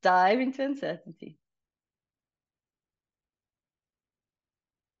to dive into uncertainty.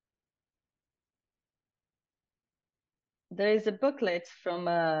 There is a booklet from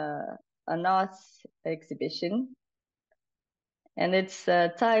an arts exhibition, and its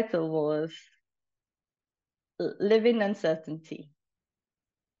title was Live in Uncertainty.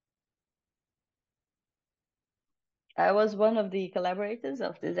 I was one of the collaborators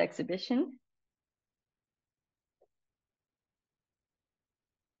of this exhibition.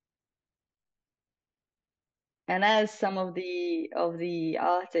 And as some of the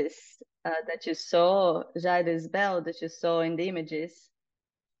artists that you saw, Jaides Bell, that you saw in the images,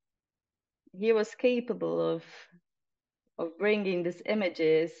 he was capable of bringing these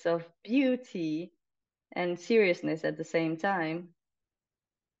images of beauty and seriousness at the same time,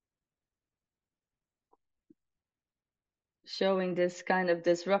 showing this kind of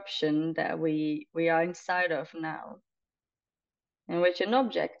disruption that we are inside of now, in which an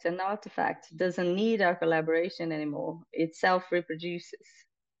object, an artifact, doesn't need our collaboration anymore. It self-reproduces.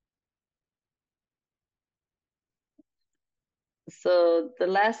 So the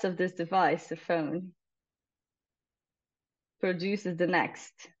last of this device, the phone, produces the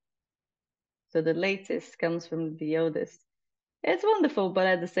next. So the latest comes from the oldest. It's wonderful, but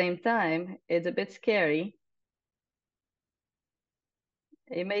at the same time, it's a bit scary.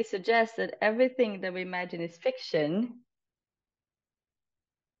 It may suggest that everything that we imagine is fiction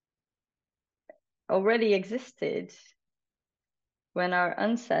already existed when our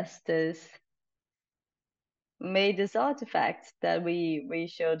ancestors made this artifact that we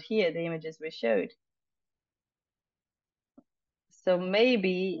showed here, the images we showed. So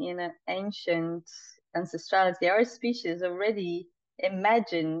maybe in an ancient ancestrality, our species already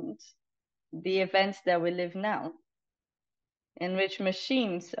imagined the events that we live now, in which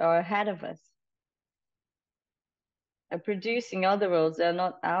machines are ahead of us, are producing other worlds that are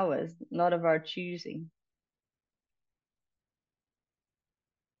not ours, not of our choosing.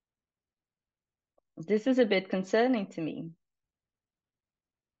 This is a bit concerning to me.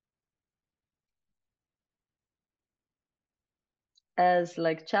 As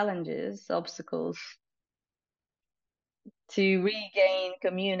like challenges, obstacles to regain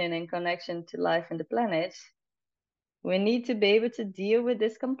communion and connection to life and the planet, we need to be able to deal with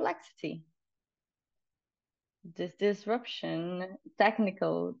this complexity, this disruption,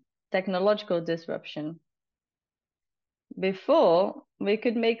 technological disruption. Before, we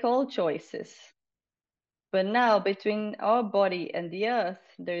could make all choices. But now, between our body and the earth,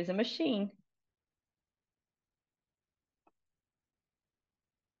 there is a machine.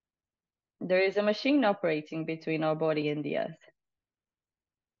 There is a machine operating between our body and the earth.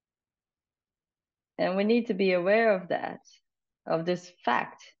 And we need to be aware of that, of this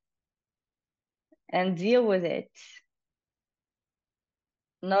fact, and deal with it,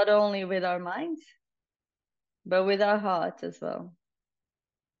 not only with our minds, but with our heart as well.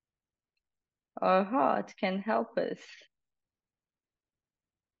 Our heart can help us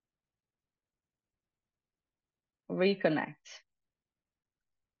reconnect.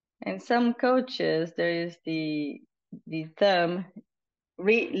 In some cultures, there is the term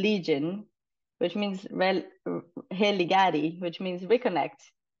religion, which means religare, which means reconnect.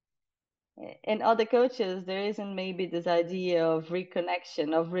 In other cultures, there isn't maybe this idea of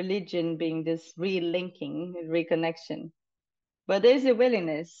reconnection, of religion being this relinking, reconnection. But there's a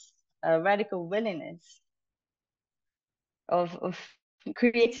willingness, a radical willingness of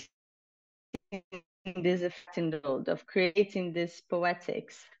creating this effect in the world, of creating this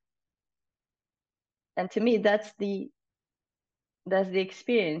poetics. And to me, that's the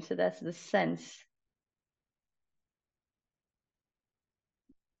experience, so that's the sense.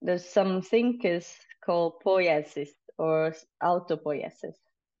 There's some thinkers called poiesis or autopoiesis.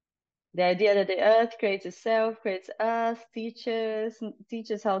 The idea that the earth creates itself, creates us,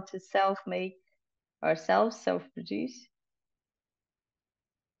 teaches how to self-make ourselves, self-produce,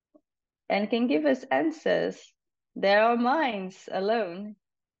 and can give us answers that our minds alone,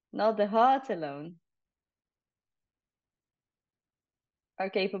 not the heart alone, are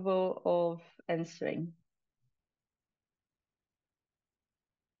capable of answering.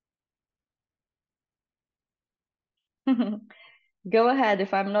 Go ahead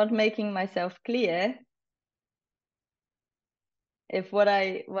if I'm not making myself clear. If what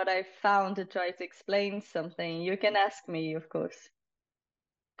I found to try to explain something, you can ask me, of course,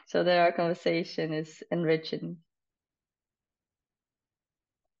 so that our conversation is enriching.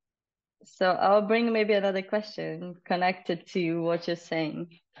 So I'll bring maybe another question connected to what you're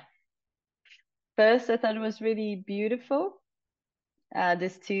saying. First, I thought it was really beautiful.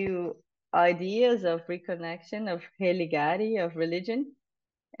 These two ideas of reconnection, of heligari, of religion,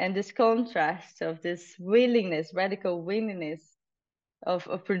 and this contrast of this willingness, radical willingness of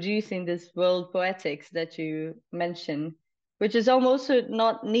producing this world poetics that you mentioned, which is almost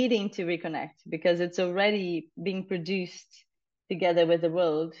not needing to reconnect because it's already being produced together with the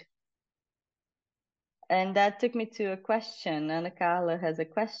world. And that took me to a question. Anna Carla has a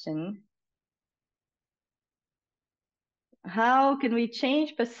question. How can we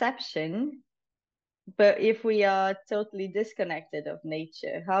change perception, but if we are totally disconnected of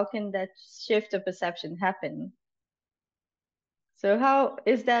nature? How can that shift of perception happen? So how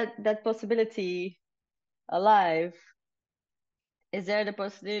is that possibility alive? Is there the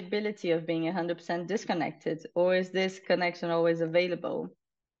possibility of being 100% disconnected, or is this connection always available?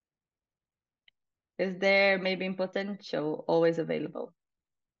 Is there maybe in potential always available?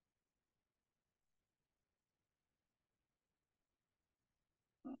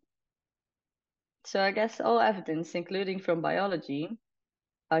 So I guess all evidence, including from biology,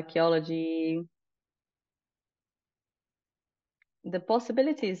 archaeology, the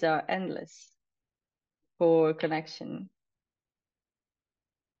possibilities are endless for connection.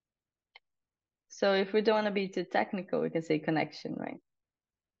 So if we don't want to be too technical, we can say connection, right?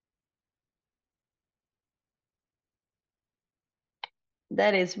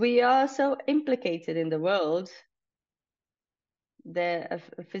 That is, we are so implicated in the world that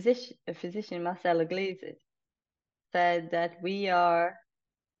a physician, Marcelo Gleisi, said that we are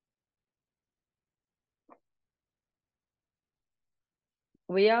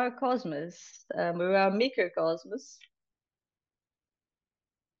a cosmos, we are a microcosmos.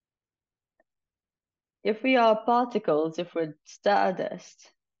 If we are particles, if we're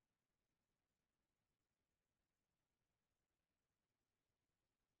stardust,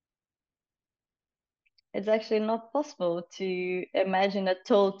 it's actually not possible to imagine a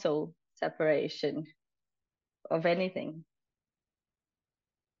total separation of anything.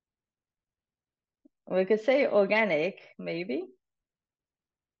 We could say organic, maybe.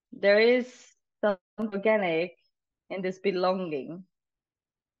 There is some organic in this belonging,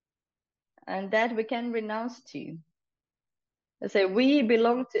 and that we can renounce to. Let's say we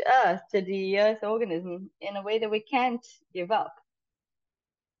belong to Earth, to the Earth organism, in a way that we can't give up.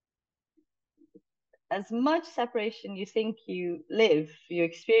 As much separation you think you live, you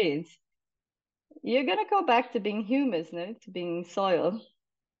experience, you're gonna go back to being humus, no? To being soil.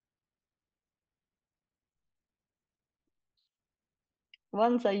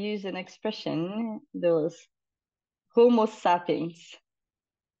 Once I used an expression, there was Homo sapiens.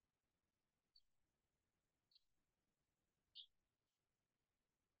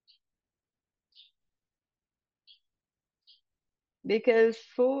 Because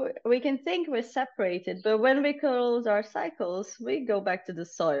we can think we're separated, but when we close our cycles, we go back to the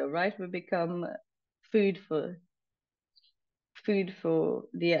soil, right? We become food for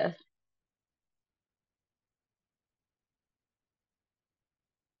the earth.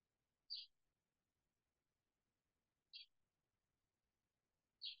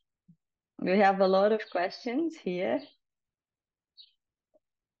 We have a lot of questions here.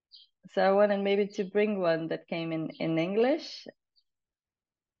 So I wanted maybe to bring one that came in English.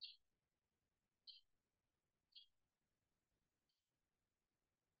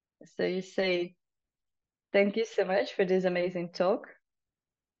 So you say, thank you so much for this amazing talk.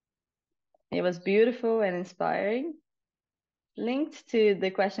 It was beautiful and inspiring. Linked to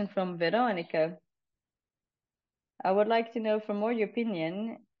the question from Veronica, I would like to know from more your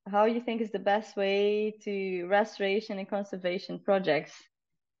opinion, how you think is the best way to restoration and conservation projects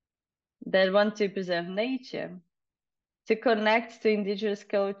that want to preserve nature, to connect to indigenous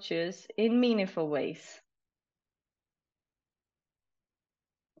cultures in meaningful ways.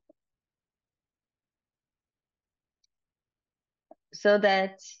 So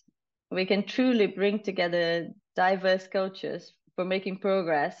that we can truly bring together diverse cultures for making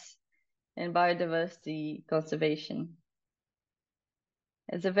progress in biodiversity conservation.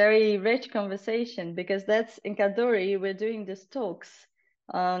 It's a very rich conversation because that's in Kadori, we're doing these talks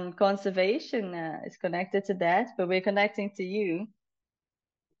on conservation. It's connected to that, but we're connecting to you.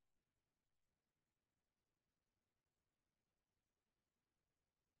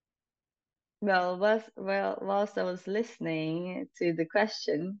 Well, whilst I was listening to the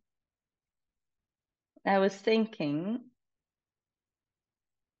question, I was thinking,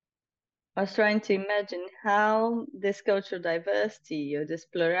 I was trying to imagine how this cultural diversity or this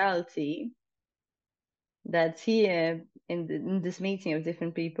plurality that's here in this meeting of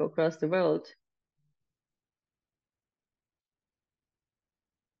different people across the world,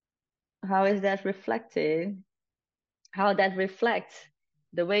 how is that reflected? How that reflects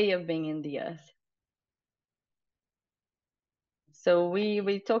the way of being in the earth. So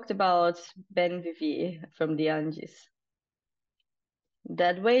we talked about Ben Vivier from the Andes.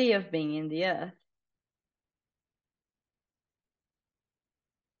 That way of being in the earth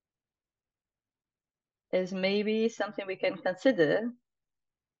is maybe something we can consider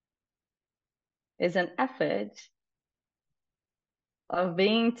is an effort of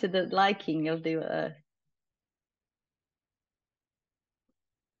being to the liking of the earth.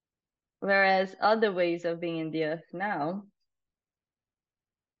 Whereas other ways of being in the earth now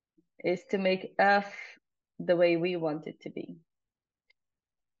is to make earth the way we want it to be.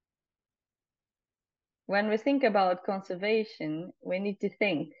 When we think about conservation, we need to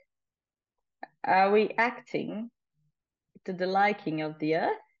think, are we acting to the liking of the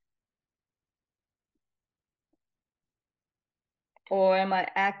earth? Or am I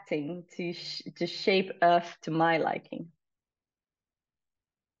acting to shape earth to my liking?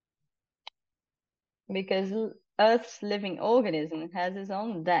 Because Earth's living organism has its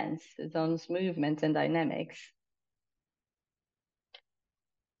own dance, its own movement and dynamics.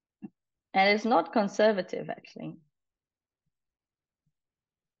 And it's not conservative, actually.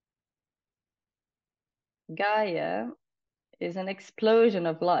 Gaia is an explosion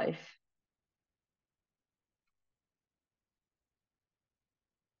of life.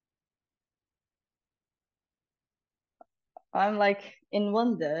 I'm like in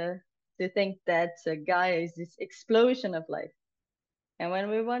wonder to think that Gaia is this explosion of life. And when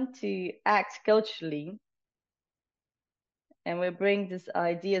we want to act culturally, and we bring these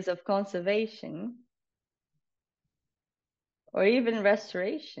ideas of conservation, or even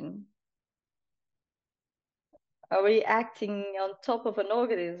restoration, are we acting on top of an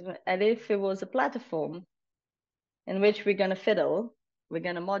organism as if it was a platform in which we're going to fiddle, we're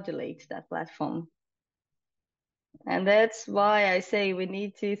going to modulate that platform? And that's why I say we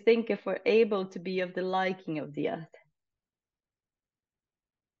need to think if we're able to be of the liking of the earth.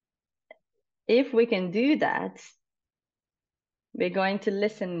 If we can do that, we're going to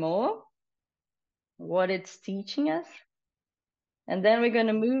listen more, what it's teaching us, and then we're going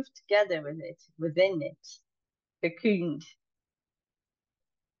to move together with it, within it, cocooned.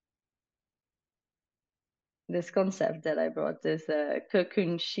 This concept that I brought, this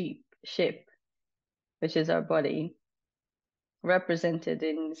cocoon ship, which is our body, represented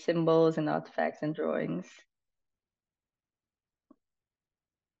in symbols and artifacts and drawings.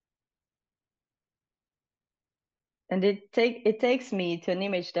 And it takes me to an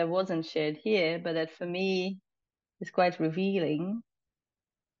image that wasn't shared here, but that for me is quite revealing.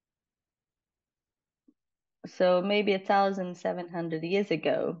 So maybe 1,700 years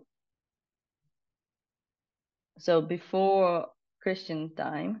ago, so before Christian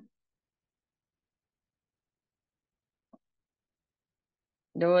time,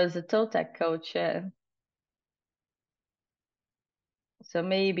 there was a Toltec culture. So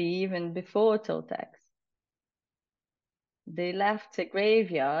maybe even before Toltecs, they left a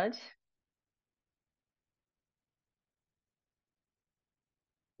graveyard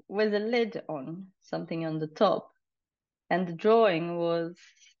with a lid on, something on the top. And the drawing was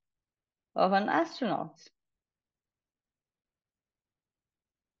of an astronaut.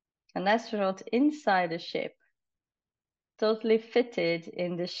 An astronaut inside a ship, totally fitted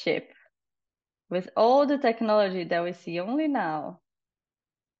in the ship, with all the technology that we see only now.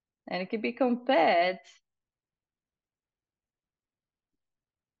 And it could be compared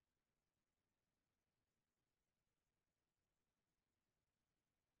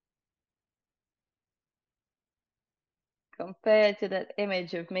to that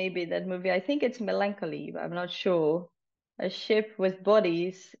image of maybe that movie, I think it's Melancholy, but I'm not sure. A ship with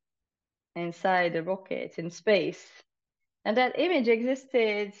bodies inside a rocket in space. And that image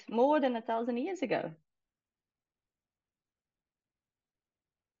existed more than 1,000 years ago.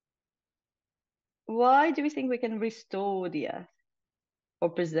 Why do we think we can restore the earth or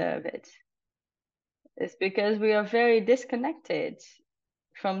preserve it? It's because we are very disconnected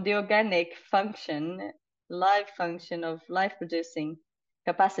from the organic function, life function of life-producing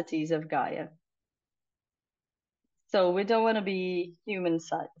capacities of Gaia. So we don't want to be human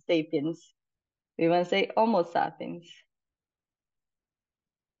sapiens. We want to say Homo sapiens.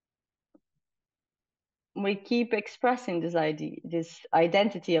 We keep expressing this idea, this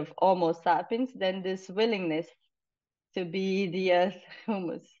identity of Homo sapiens, then this willingness to be the earth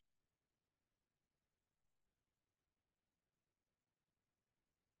humus.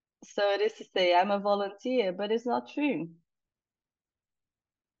 So it is to say, I'm a volunteer, but it's not true.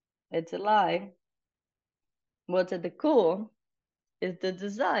 It's a lie. What's at the core is the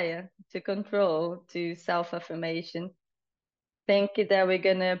desire to control, to self-affirmation, think that we're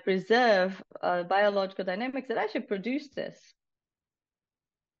going to preserve biological dynamics that actually produce this.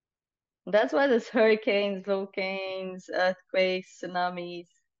 That's why there's hurricanes, volcanoes, earthquakes, tsunamis.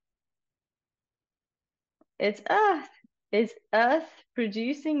 It's Earth. It's Earth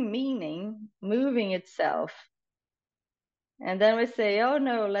producing meaning, moving itself. And then we say, oh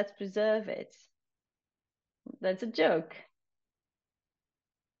no, let's preserve it. That's a joke.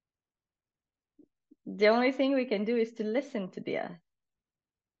 The only thing we can do is to listen to the Earth.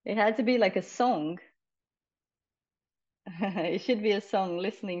 It had to be like a song. It should be a song,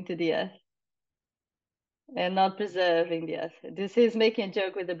 listening to the Earth. And not preserving the Earth. This is making a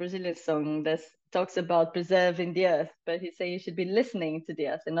joke with the Brazilian song that talks about preserving the Earth, but he's saying you should be listening to the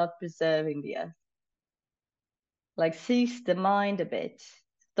Earth and not preserving the Earth. Like cease the mind a bit,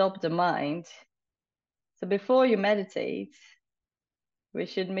 stop the mind. So before you meditate, we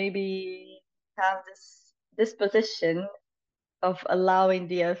should maybe have this position of allowing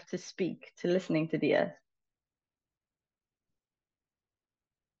the Earth to speak, to listening to the Earth.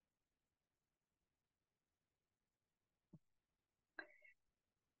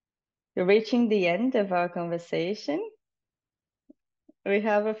 We're reaching the end of our conversation. We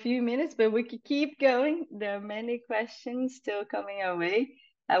have a few minutes, but we could keep going. There are many questions still coming our way.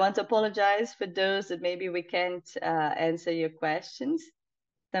 I want to apologize for those that maybe we can't answer your questions.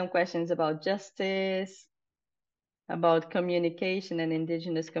 Some questions about justice, about communication and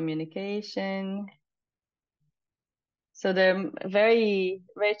Indigenous communication. So they're very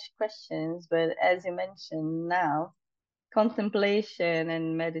rich questions, but as you mentioned now, contemplation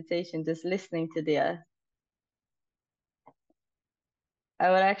and meditation, just listening to the Earth. I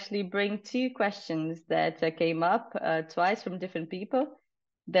will actually bring two questions that came up twice from different people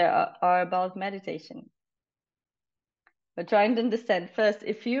that are about meditation. We're trying to understand first,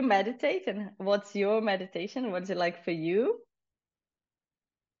 if you meditate, and what's your meditation? What's it like for you?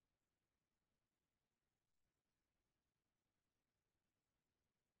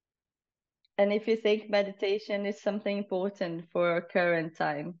 And if you think meditation is something important for our current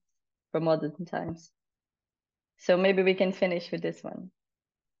time, for modern times. So maybe we can finish with this one.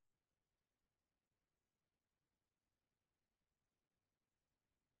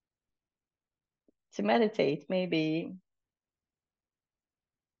 To meditate, maybe,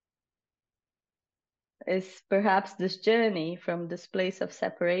 is perhaps this journey from this place of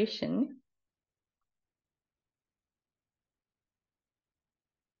separation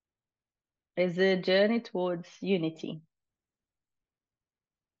is a journey towards unity.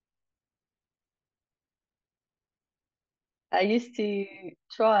 I used to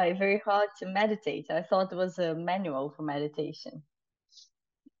try very hard to meditate. I thought it was a manual for meditation.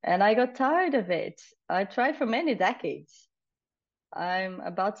 And I got tired of it. I tried for many decades. I'm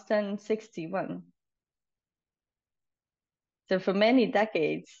about to turn 61. So for many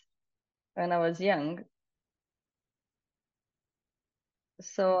decades, when I was young,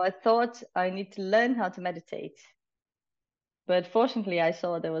 so I thought I need to learn how to meditate. But fortunately, I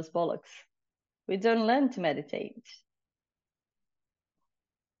saw there was bollocks. We don't learn to meditate.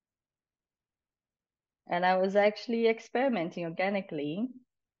 And I was actually experimenting organically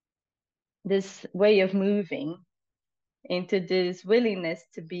this way of moving into this willingness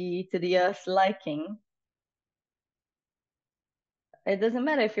to be to the Earth's liking. It doesn't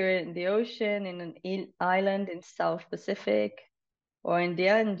matter if you're in the ocean, in an island in South Pacific, or in the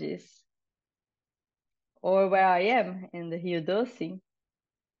Andes, or where I am in the Rio Doce.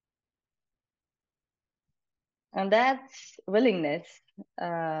 And that willingness,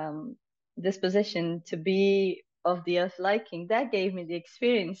 disposition to be of the Earth liking, that gave me the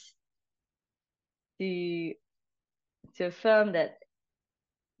experience to affirm that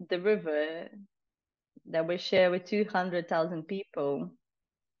the river that we share with 200,000 people,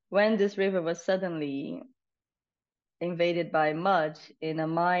 when this river was suddenly invaded by mud in a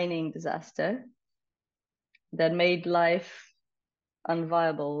mining disaster that made life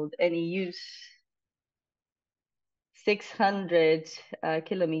unviable, any use, 600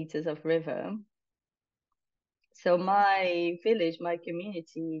 kilometers of river. So my village, my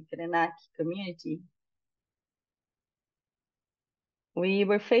community, Krenak community, we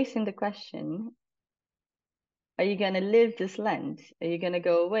were facing the question, are you going to live this land? Are you going to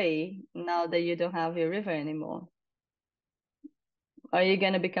go away now that you don't have your river anymore? Are you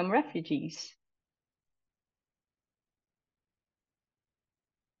going to become refugees?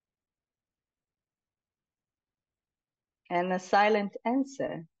 And a silent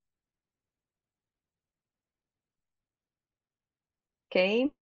answer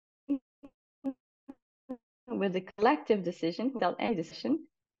came with a collective decision, without any decision,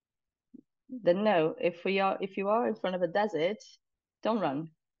 then no. If you are in front of a desert, don't run.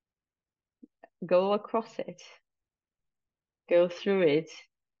 Go across it. Go through it.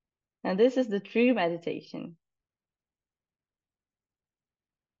 And this is the true meditation.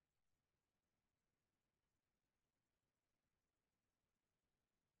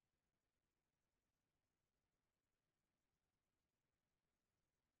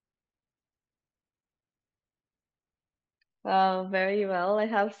 Well, very well. I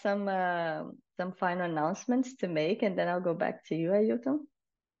have some final announcements to make, and then I'll go back to you, Ailton.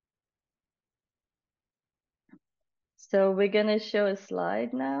 So we're gonna show a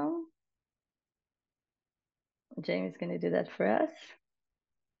slide now. Jamie's gonna do that for us.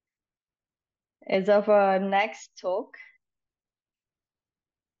 It's of our next talk.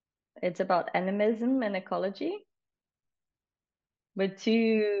 It's about animism and ecology, with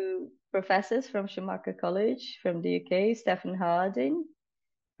two professors from Schumacher College from the UK, Stephen Harding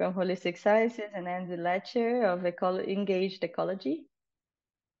from Holistic Sciences and Andy Letcher of Engaged Ecology.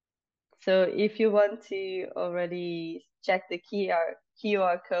 So if you want to already check the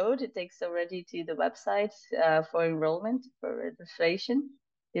QR code, it takes already to the website for enrollment, for registration.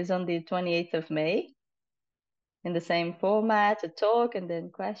 It's on the 28th of May in the same format, a talk and then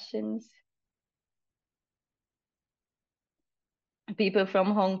questions. People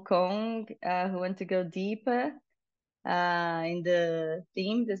from Hong Kong who want to go deeper in the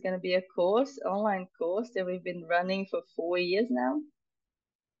theme, there's going to be a course, online course that we've been running for 4 years now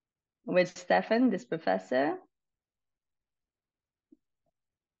with Stefan, this professor.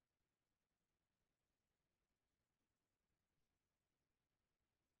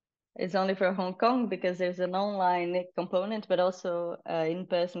 It's only for Hong Kong because there's an online component, but also an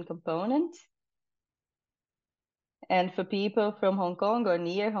in-person component. And for people from Hong Kong or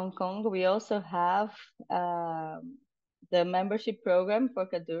near Hong Kong, we also have the membership program for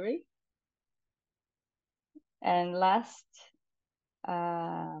Kaduri. And last,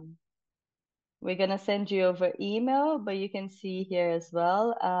 we're going to send you over email, but you can see here as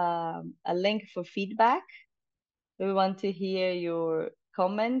well a link for feedback. We want to hear your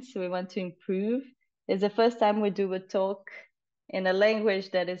comments. We want to improve. It's the first time we do a talk in a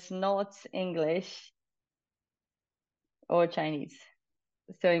language that is not English or Chinese.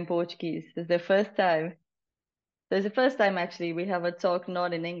 So in Portuguese, it's the first time. So it's the first time actually we have a talk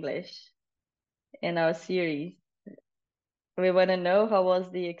not in English in our series. We want to know how was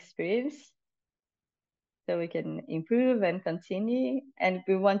the experience so we can improve and continue. And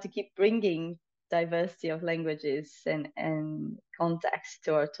we want to keep bringing diversity of languages and context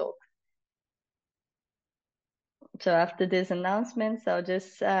to our talk. So after these announcements, I'll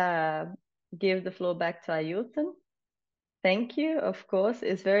just give the floor back to Ailton. Thank you. Of course,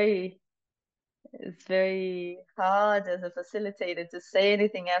 it's very hard as a facilitator to say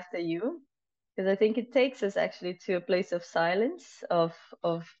anything after you, because I think it takes us actually to a place of silence, of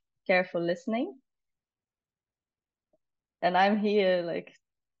careful listening. And I'm here like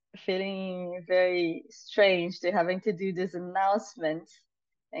feeling very strange to having to do this announcement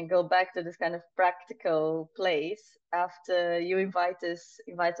and go back to this kind of practical place after you invite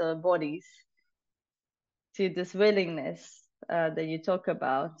our bodies to this willingness that you talk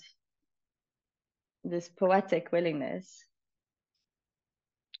about, this poetic willingness.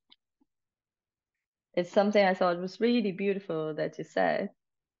 It's something I thought was really beautiful that you said.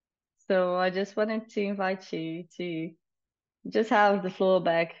 So I just wanted to invite you to just have the floor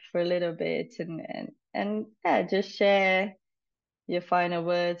back for a little bit and yeah, just share your final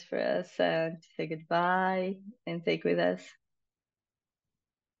words for us and say goodbye and take with us.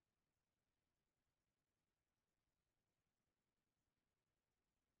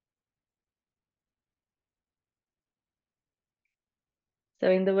 So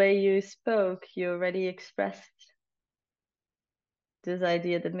in the way you spoke, you already expressed this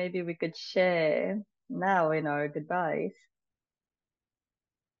idea that maybe we could share now in our goodbyes.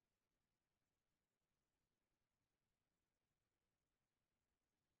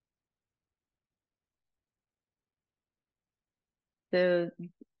 So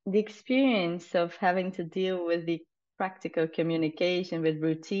the experience of having to deal with the practical communication, with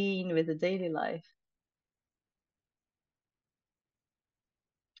routine, with the daily life,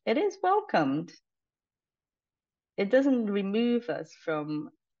 it is welcomed. It doesn't remove us from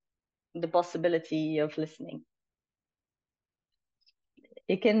the possibility of listening.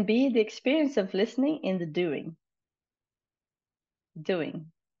 It can be the experience of listening in the doing.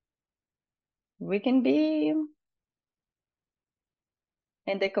 We can be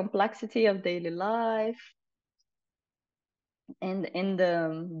in the complexity of daily life, and in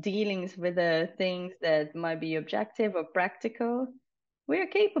the dealings with the things that might be objective or practical, we are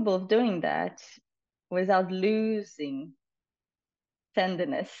capable of doing that without losing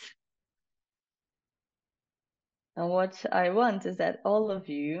tenderness. And what I want is that all of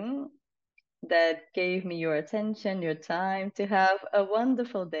you that gave me your attention, your time, to have a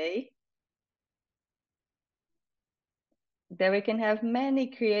wonderful day, that we can have many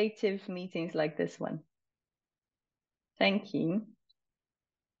creative meetings like this one. Thank you.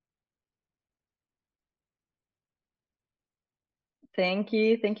 Thank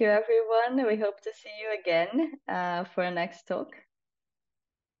you. Thank you, everyone. We hope to see you again for our next talk.